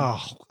ice cream. Oh.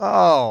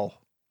 All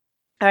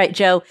right,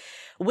 Joe,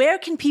 where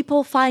can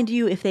people find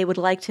you if they would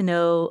like to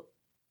know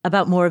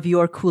about more of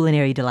your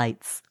culinary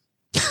delights?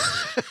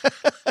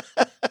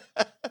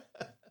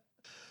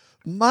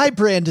 My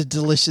brand of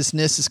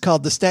deliciousness is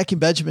called The Stacking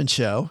Benjamin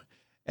Show,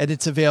 and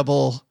it's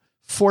available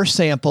for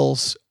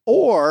samples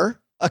or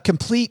a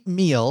complete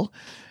meal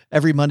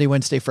every Monday,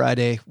 Wednesday,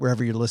 Friday,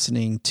 wherever you're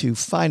listening to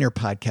finer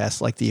podcasts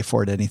like the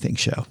Afford Anything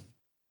Show.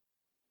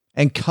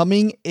 And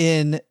coming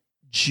in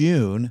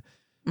June,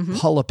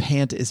 Paula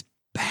Pant is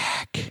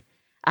back.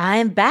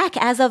 I'm back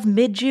as of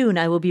mid-June.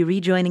 I will be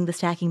rejoining the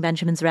Stacking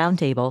Benjamins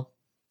Roundtable.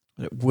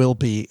 It will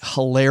be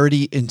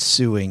hilarity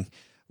ensuing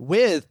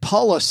with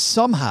Paula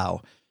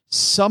somehow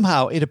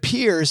it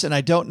appears, and I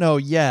don't know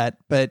yet,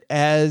 but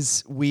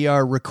as we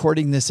are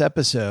recording this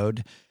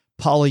episode,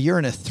 Paula, you're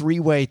in a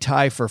 3-way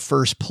tie for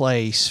first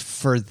place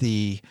for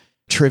the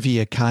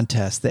trivia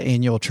contest, the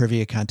annual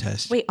trivia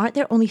contest. Wait, aren't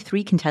there only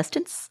 3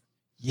 contestants?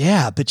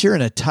 Yeah, but you're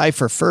in a tie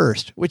for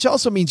first, which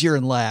also means you're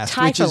in last,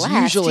 which is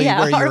usually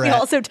where you're at. Are we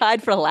also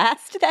tied for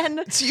last then?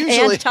 It's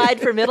usually and tied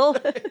for middle?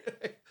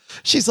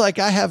 She's like,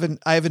 I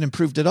haven't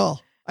improved at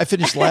all. I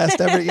finished last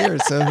every year,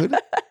 so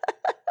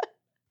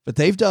but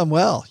they've done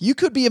well. You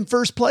could be in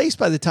first place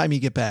by the time you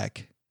get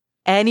back.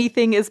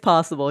 Anything is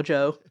possible,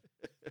 Joe.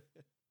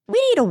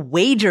 We need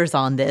wagers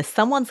on this.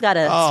 Someone's got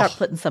to start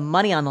putting some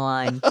money on the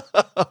line.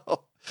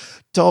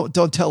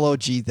 Don't tell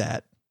OG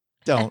that.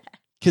 Don't,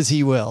 because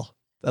he will.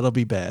 That'll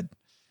be bad.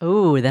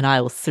 Oh, then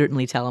I will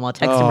certainly tell him. I'll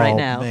text him right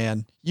now. Oh,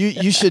 man.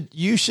 You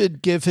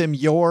should give him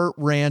your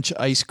ranch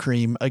ice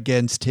cream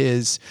against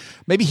his.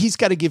 Maybe he's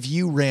got to give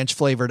you ranch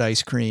flavored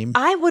ice cream.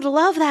 I would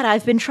love that.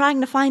 I've been trying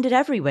to find it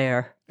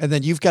everywhere. And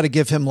then you've got to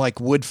give him like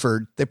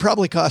Woodford. They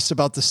probably cost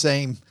about the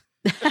same.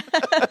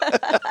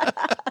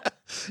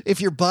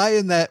 If you're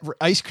buying that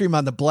ice cream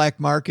on the black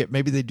market,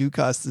 maybe they do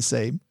cost the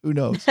same. Who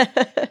knows?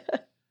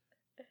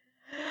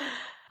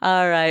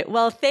 All right.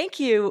 Well, thank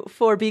you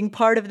for being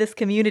part of this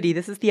community.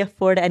 This is the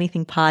Afford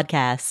Anything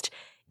podcast.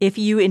 If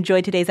you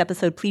enjoyed today's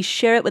episode, please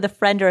share it with a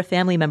friend or a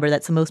family member.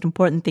 That's the most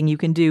important thing you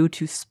can do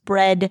to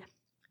spread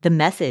the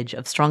message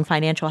of strong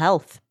financial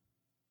health.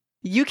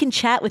 You can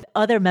chat with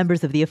other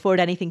members of the Afford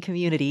Anything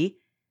community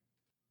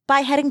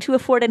by heading to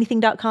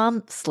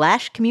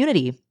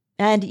affordanything.com/community.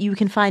 And you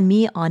can find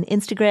me on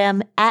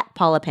Instagram at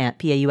PaulaPant,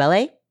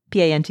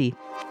 PaulaPant.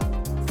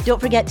 Don't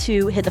forget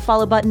to hit the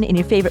follow button in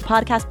your favorite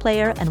podcast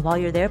player. And while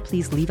you're there,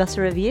 please leave us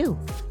a review.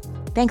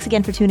 Thanks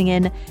again for tuning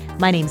in.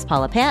 My name's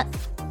Paula Pant.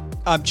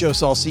 I'm Joe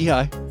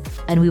Saul-Sehy.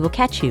 And we will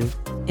catch you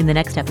in the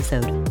next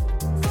episode.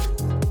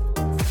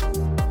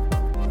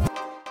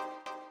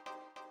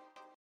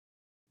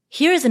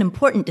 Here is an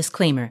important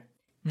disclaimer.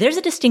 There's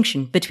a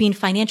distinction between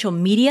financial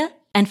media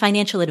and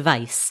financial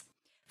advice.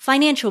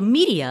 Financial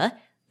media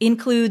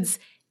includes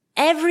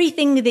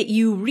everything that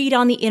you read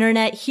on the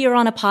internet, hear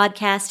on a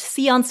podcast,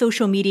 see on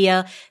social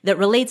media that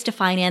relates to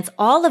finance.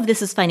 All of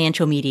this is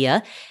financial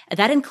media.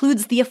 That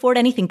includes the Afford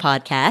Anything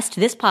podcast,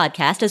 this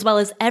podcast, as well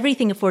as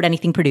everything Afford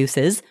Anything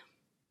produces.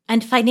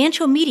 And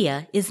financial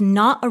media is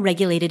not a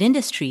regulated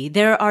industry.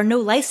 There are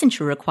no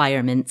licensure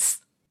requirements.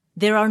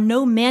 There are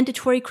no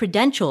mandatory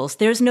credentials.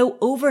 There's no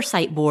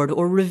oversight board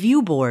or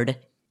review board.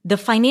 The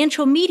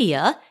financial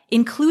media,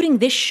 including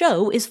this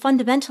show, is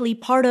fundamentally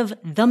part of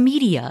the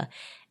media.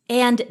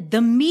 And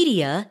the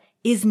media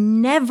is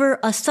never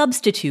a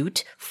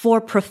substitute for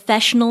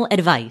professional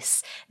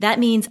advice. That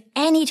means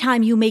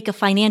anytime you make a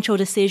financial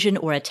decision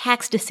or a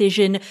tax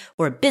decision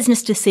or a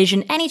business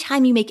decision,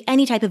 anytime you make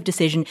any type of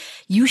decision,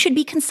 you should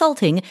be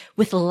consulting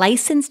with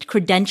licensed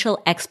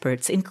credential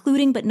experts,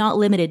 including but not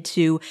limited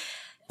to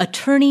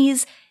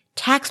attorneys,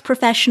 tax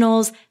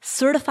professionals,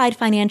 certified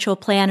financial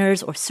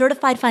planners, or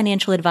certified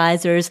financial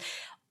advisors.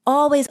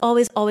 Always,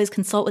 always, always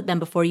consult with them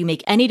before you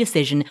make any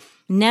decision.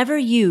 Never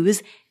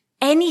use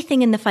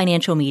anything in the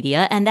financial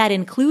media, and that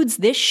includes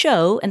this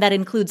show, and that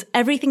includes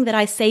everything that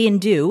I say and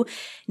do.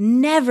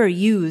 Never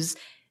use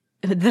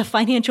the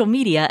financial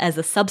media as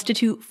a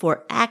substitute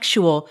for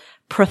actual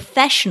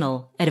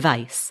professional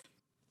advice.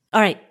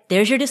 All right,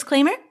 there's your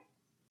disclaimer.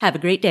 Have a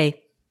great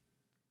day.